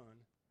the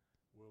Son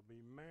will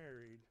be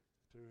married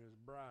to his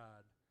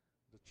bride,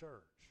 the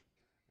church.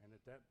 And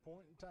at that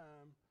point in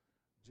time,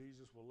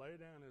 Jesus will lay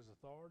down his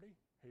authority.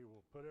 He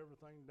will put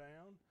everything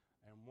down.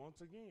 And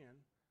once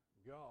again,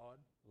 God,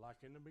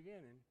 like in the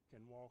beginning,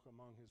 can walk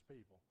among his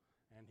people.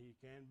 And he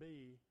can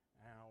be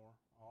our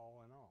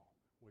all in all,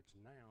 which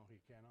now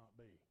he cannot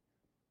be.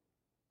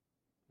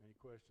 Any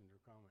questions or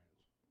comments?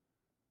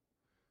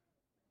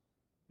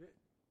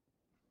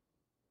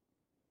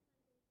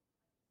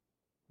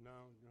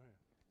 No, go ahead.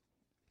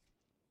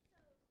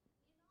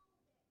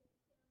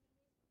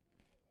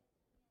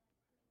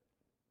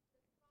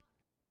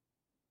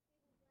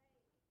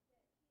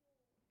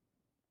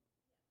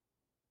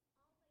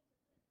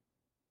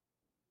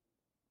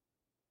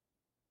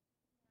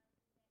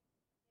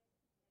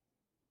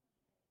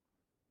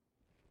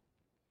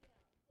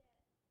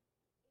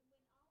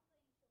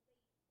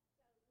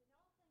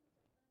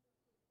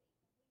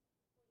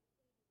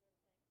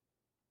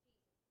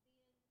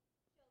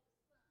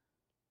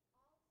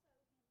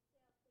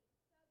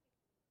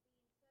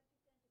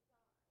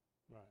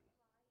 Right.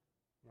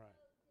 Right. So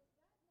does that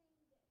mean that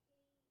he is in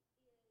his human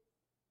flesh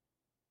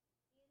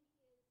or man flesh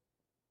at that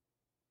point?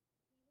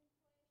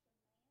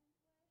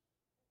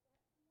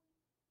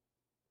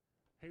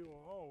 He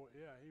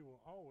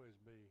will always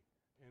be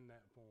in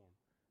that form.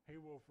 He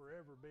will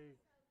forever be.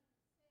 Also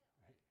himself.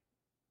 He, I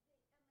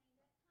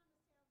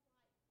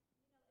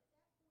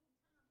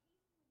mean, that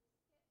kind of sounds like, at that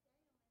point in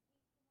time,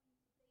 he's going to step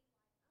down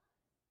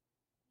and he's going to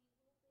be like us.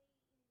 He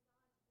will be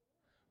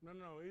in God's glory.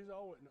 no, he's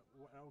always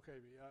okay.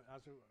 I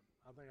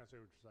think I see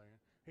what you're saying.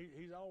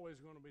 He's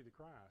always going to be the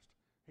Christ.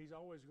 He's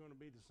always going to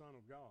be the Son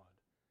of God.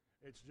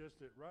 It's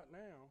just that right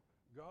now,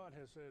 God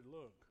has said,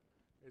 look,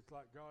 it's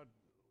like God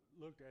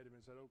looked at him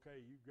and said,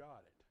 okay, you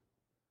got it.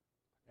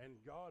 And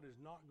God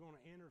is not going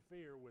to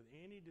interfere with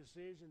any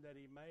decision that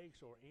he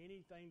makes or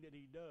anything that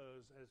he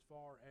does as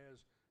far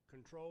as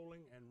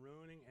controlling and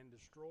ruining and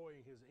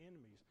destroying his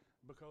enemies,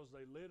 because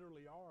they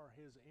literally are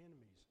his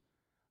enemies.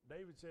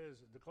 David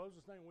says the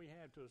closest thing we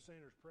have to a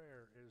sinner's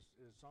prayer is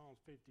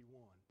Psalms 51.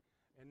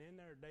 And in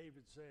there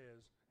David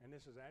says, and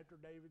this is after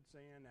David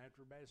sinned,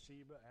 after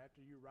Bathsheba,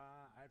 after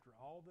Uriah, after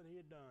all that he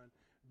had done,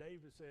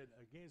 David said,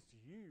 against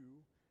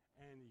you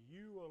and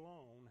you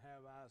alone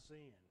have I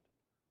sinned.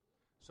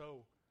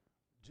 So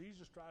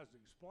Jesus tries to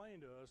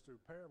explain to us through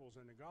parables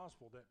in the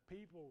gospel that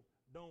people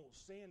don't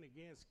sin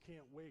against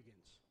Kent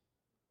Wiggins.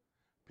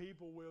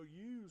 People will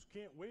use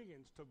Kent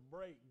Wiggins to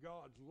break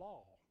God's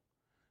law.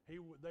 They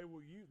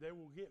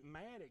will get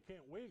mad at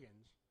Kent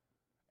Wiggins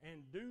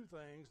and do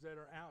things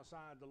that are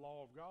outside the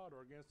law of God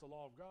or against the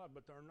law of God,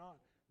 but they're not.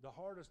 The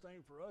hardest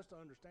thing for us to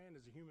understand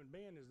as a human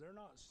being is they're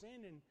not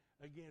sinning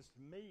against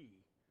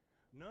me.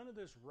 None of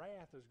this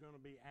wrath is going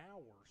to be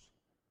ours.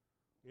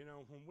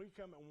 When we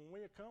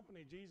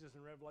accompany Jesus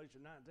in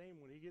Revelation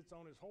 19, when he gets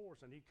on his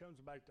horse and he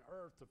comes back to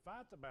earth to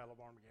fight the battle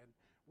of Armageddon,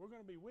 we're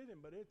going to be with him,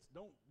 but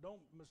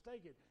don't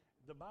mistake it.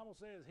 The Bible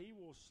says he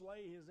will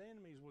slay his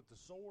enemies with the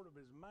sword of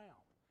his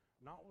mouth,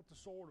 not with the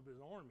sword of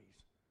his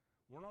armies.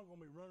 We're not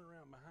going to be running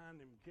around behind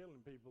him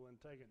killing people and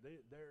taking.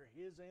 They're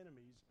his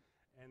enemies,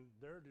 and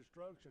their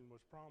destruction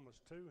was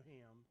promised to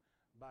him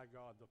by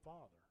God the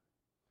Father.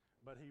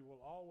 But he will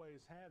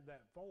always have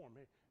that form.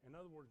 In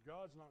other words,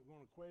 God's not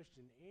going to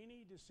question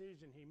any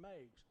decision he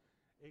makes,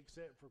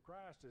 except for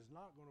Christ is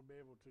not going to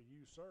be able to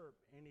usurp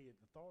any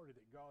authority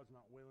that God's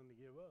not willing to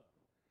give up.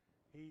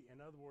 In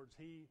other words,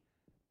 he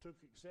took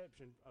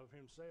exception of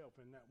himself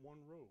in that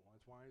one rule.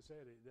 That's why he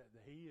said it,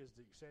 that he is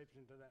the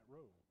exception to that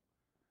rule.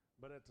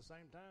 But at the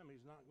same time,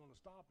 he's not going to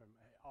stop him.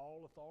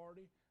 All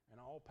authority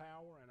and all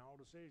power and all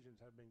decisions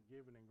have been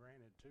given and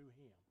granted to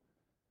him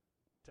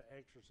to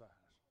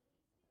exercise.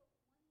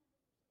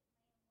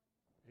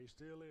 He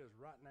still is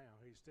right now.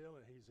 He's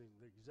in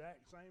the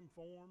exact same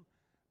form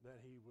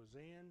that he was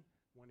in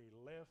when he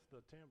left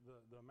the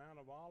Mount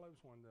of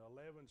Olives, when the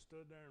 11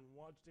 stood there and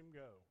watched him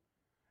go.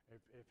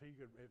 If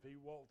he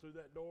walked through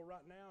that door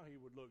right now, he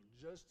would look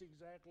just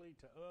exactly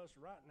to us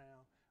right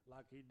now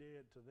like he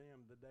did to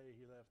them the day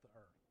he left the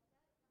earth.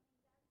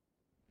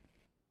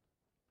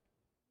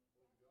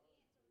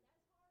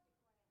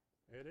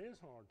 It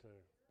is hard to.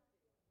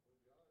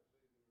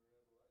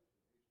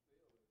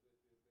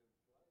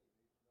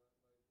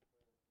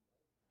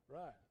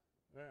 Right.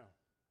 Yeah.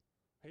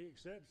 He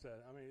accepts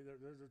that. I mean,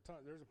 there's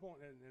a point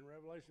in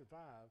Revelation 5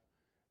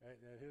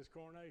 at his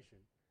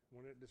coronation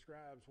when it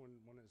describes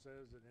when it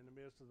says that in the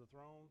midst of the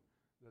throne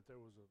that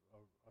there was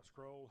a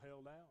scroll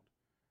held out,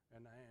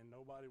 and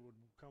nobody would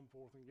come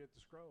forth and get the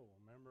scroll.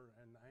 Remember,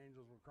 and the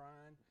angels were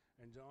crying,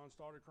 and John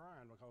started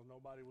crying because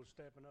nobody was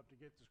stepping up to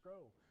get the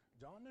scroll.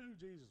 John knew who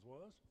Jesus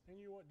was. He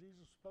knew what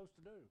Jesus was supposed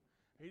to do.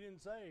 He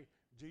didn't say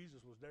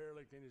Jesus was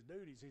derelict in his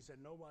duties. He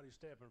said nobody's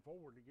stepping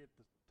forward to get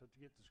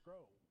the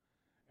scroll.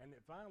 And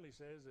it finally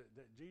says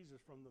that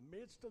Jesus, from the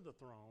midst of the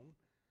throne,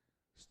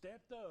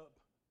 stepped up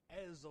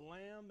as the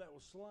lamb that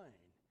was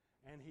slain,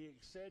 and he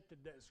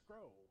accepted that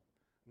scroll.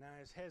 Now,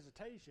 his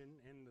hesitation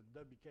in the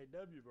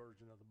WKW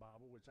version of the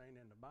Bible, which ain't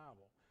in the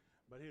Bible,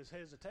 but his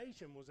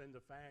hesitation was in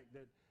the fact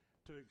that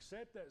to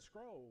accept that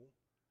scroll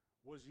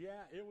was,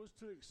 it was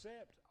to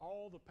accept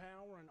all the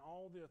power and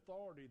all the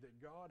authority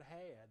that God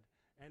had,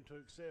 and to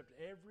accept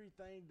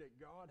everything that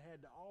God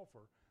had to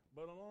offer.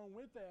 But along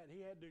with that,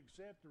 he had to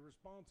accept the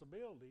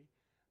responsibility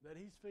that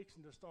he's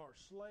fixing to start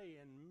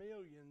slaying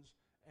millions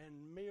and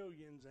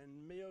millions and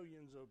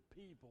millions of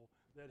people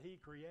that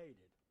he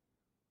created.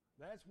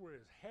 That's where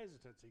his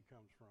hesitancy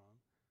comes from.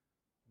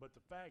 But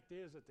the fact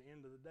is, at the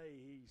end of the day,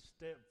 he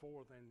stepped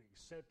forth and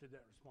accepted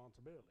that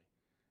responsibility.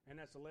 And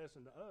that's a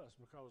lesson to us,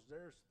 because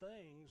there's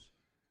things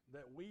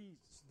that we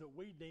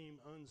deem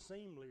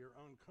unseemly or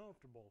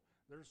uncomfortable.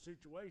 There's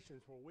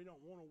situations where we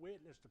don't want to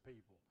witness to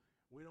people.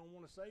 We don't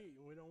want to say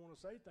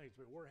things,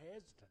 but we're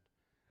hesitant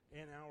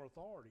in our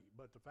authority.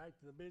 But the fact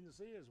of the business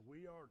is,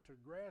 we are to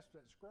grasp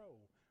that scroll.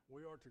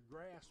 We are to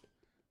grasp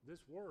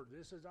this word.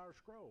 This is our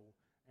scroll.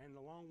 And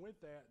along with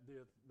that,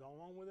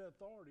 along with the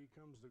authority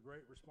comes the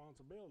great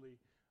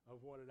responsibility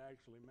of what it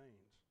actually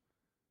means.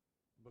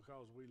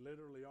 Because we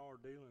literally are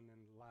dealing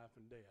in life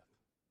and death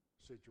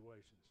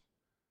situations.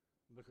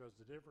 Because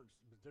the difference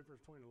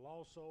between a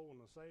lost soul and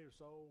a saved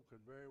soul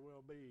could very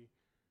well be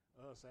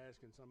us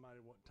asking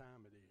somebody what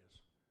time it is,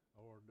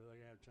 or do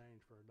they have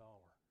change for $1.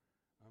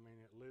 I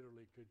mean, it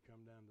literally could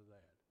come down to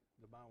that.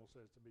 The Bible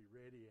says to be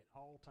ready at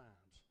all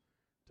times,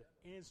 to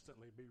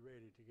instantly be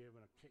ready to give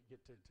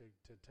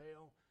to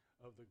tell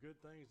of the good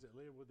things that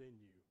live within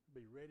you.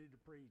 Be ready to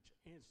preach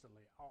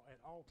instantly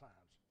at all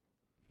times. That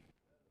authority being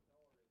the Holy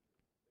Spirit and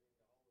everything,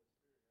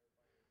 is everyone given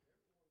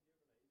an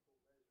equal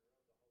measure of the Holy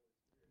Spirit?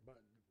 But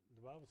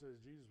the Bible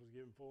says Jesus was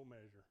given full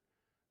measure.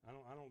 I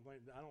don't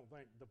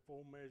think the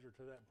full measure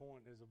to that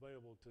point is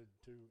available to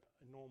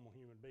normal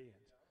human beings.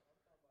 Yeah, I'm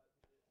talking about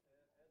as a human.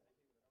 I'm not talking about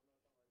Jesus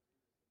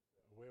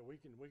himself. Well,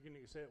 we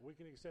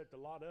can accept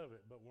a lot of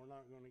it, but we're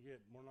not going to get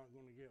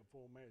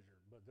full measure.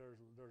 But there's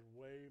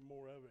way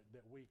more of it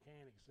that we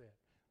can accept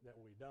that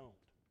we don't.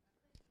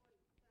 I think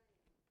what he's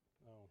saying,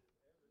 Oh,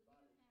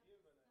 Everybody's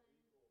given an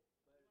equal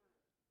measurement.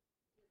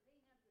 does he have the same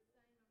amount that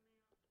I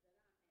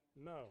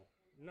have?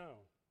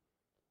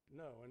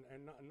 no,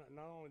 and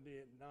not only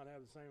did it not have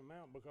the same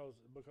amount, because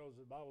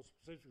the Bible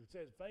specifically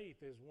says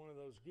faith is one of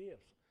those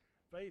gifts.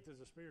 Faith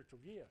is a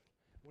spiritual gift.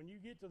 When you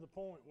get to the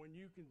point when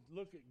you can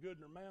look at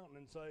Goodner Mountain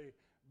and say,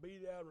 "Be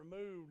thou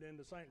removed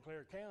into St.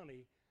 Clair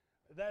County,"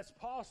 that's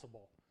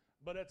possible.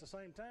 But at the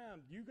same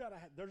time,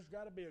 there's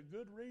got to be a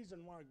good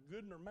reason why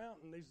Goodner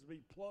Mountain needs to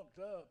be plucked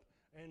up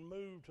and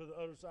moved to the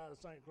other side of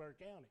St. Clair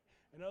County.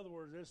 In other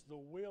words, it's the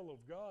will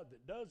of God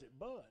that does it.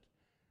 But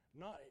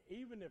not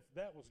even if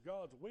that was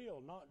God's will,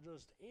 not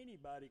just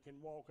anybody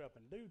can walk up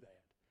and do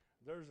that.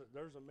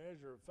 There's a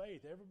measure of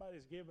faith.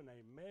 Everybody's given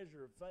a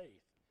measure of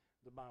faith,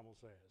 the Bible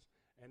says.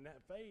 And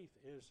that faith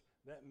is,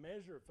 that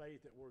measure of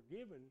faith that we're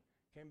given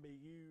can be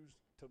used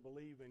to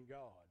believe in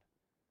God.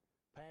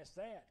 Past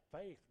that,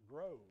 faith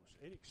grows.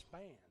 It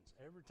expands.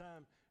 Every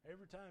time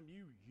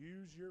you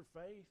use your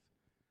faith,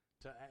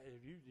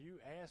 if you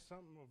ask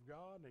something of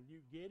God and you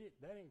get it,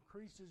 that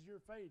increases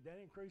your faith. That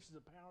increases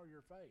the power of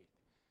your faith.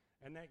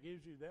 And that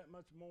gives you that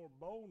much more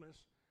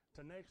boldness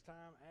to next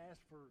time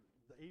ask for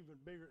the even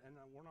bigger, and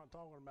we're not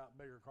talking about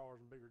bigger cars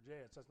and bigger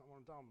jets. That's not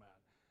what I'm talking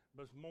about.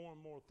 But it's more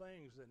and more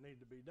things that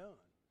need to be done.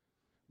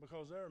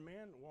 Because there are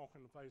men walking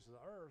the face of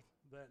the earth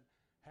that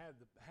have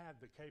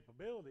the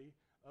capability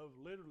of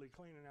literally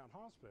cleaning out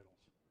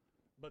hospitals.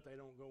 But they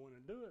don't go in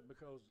and do it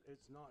because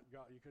it's not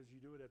God, because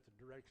you do it at the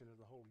direction of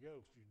the Holy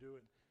Ghost. You do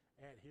it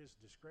at His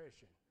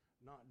discretion,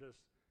 not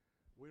just,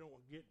 we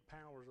don't get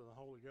powers of the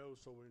Holy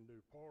Ghost so we can do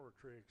parlor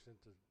tricks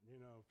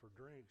for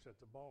drinks at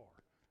the bar.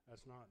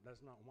 That's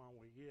not why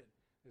we get.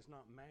 It's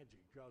not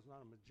magic. God's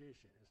not a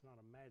magician. It's not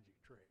a magic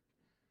trick.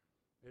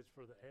 It's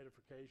for the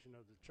edification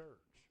of the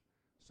church.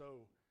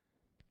 So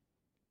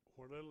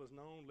where little is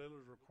known, little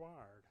is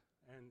required.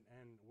 And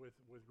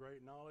with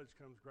great knowledge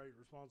comes great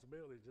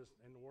responsibility, just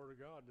in the Word of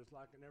God, just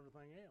like in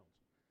everything else.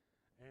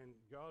 And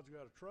God's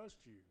got to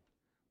trust you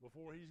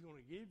before He's going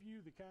to give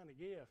you the kind of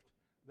gift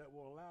that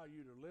will allow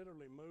you to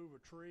literally move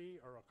a tree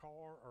or a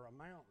car or a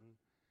mountain.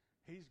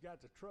 He's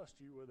got to trust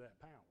you with that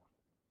power.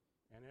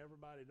 And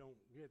everybody don't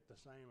get the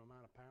same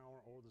amount of power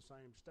or the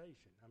same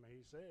station. I mean,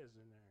 He says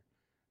in there,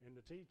 in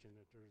the teaching,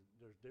 that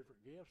there's different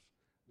gifts,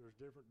 there's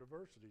different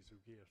diversities of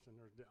gifts, and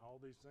all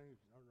these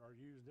things are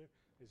used.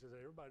 He says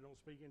everybody don't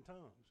speak in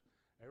tongues,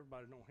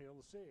 everybody don't heal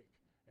the sick,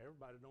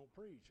 everybody don't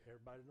preach,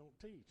 everybody don't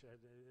teach.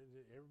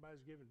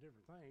 Everybody's given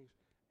different things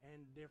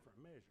and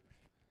different measures,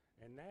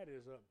 and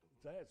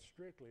that's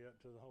strictly up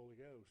to the Holy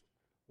Ghost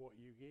what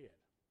you get,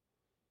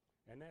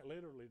 and that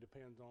literally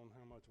depends on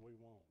how much we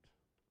want.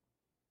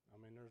 I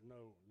mean, there's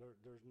no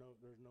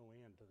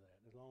end to that.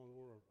 As long as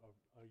we're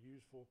a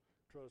useful,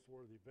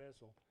 trustworthy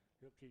vessel,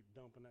 He'll keep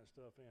dumping that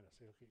stuff in us.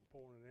 He'll keep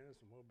pouring it in us,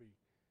 and we'll be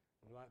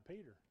like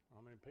Peter. I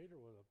mean, Peter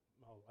was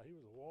he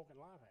was a walking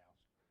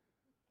lighthouse.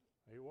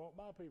 He walked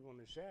by people in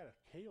the shadow,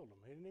 healed them.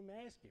 He didn't even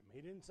ask him. He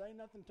didn't say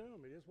nothing to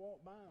him. He just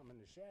walked by them, and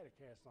the shadow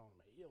cast on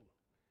them, healed them,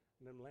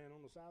 and them laying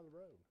on the side of the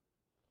road.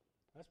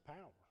 That's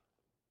power.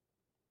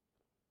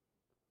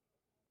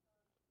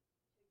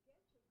 To get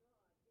to God is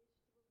through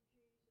Jesus,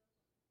 and to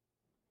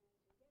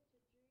get to Jesus, I want to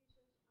run by that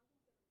over again.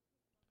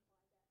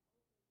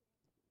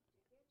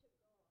 To get to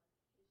God is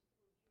through Jesus.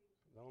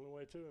 The only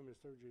way to him is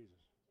through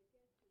Jesus. To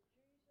get to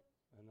Jesus,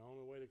 And the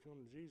only way to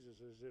come to Jesus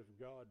is if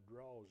God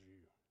draws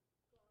you.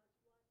 God's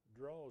what?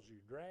 Draws you,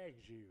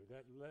 drags you.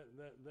 That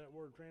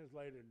word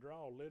translated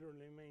draw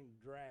literally means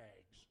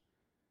drags.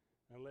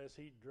 Unless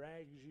he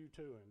drags you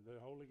to him, the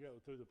Holy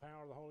Ghost, through the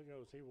power of the Holy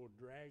Ghost, he will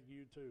drag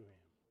you to him.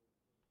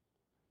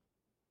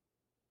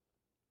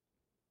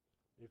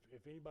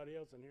 If anybody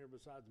else in here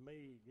besides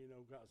me,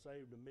 got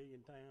saved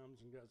 1,000,000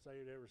 times and got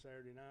saved every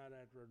Saturday night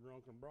after a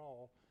drunken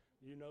brawl,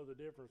 you know the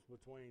difference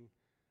between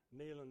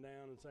kneeling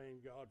down and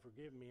saying, God,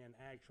 forgive me, and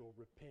actual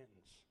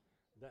repentance.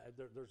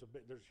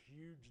 There's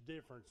huge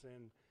difference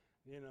in,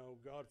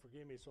 God,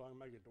 forgive me so I can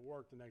make it to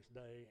work the next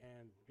day,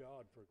 and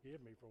God,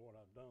 forgive me for what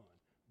I've done.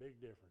 Big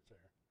difference there.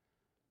 To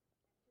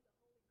the Holy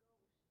Ghost.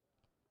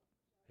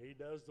 He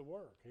does the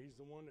work. He's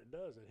the one that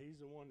does it. He's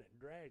the one that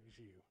drags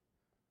you. All right.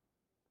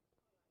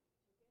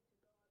 To get to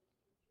God is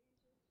through Jesus,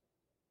 and to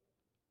get to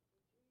Jesus,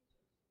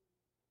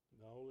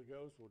 The Holy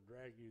Ghost will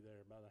drag you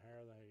there by the hair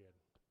of the head.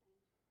 and the Holy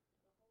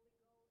Ghost,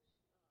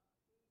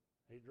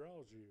 He He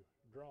draws you.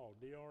 Draw.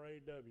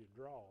 D-R-A-W.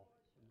 Draw.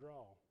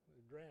 Draw.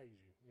 It drags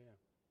you. Yeah.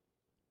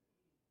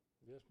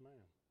 Yes, ma'am.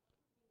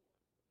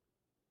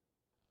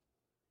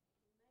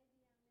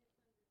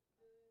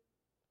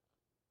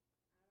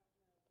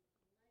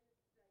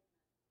 Maybe I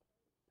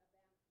misunderstood.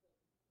 I don't know,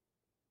 but you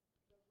made a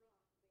statement about the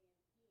rock being hewn.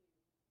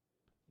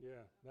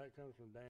 Yeah, that comes from Dan.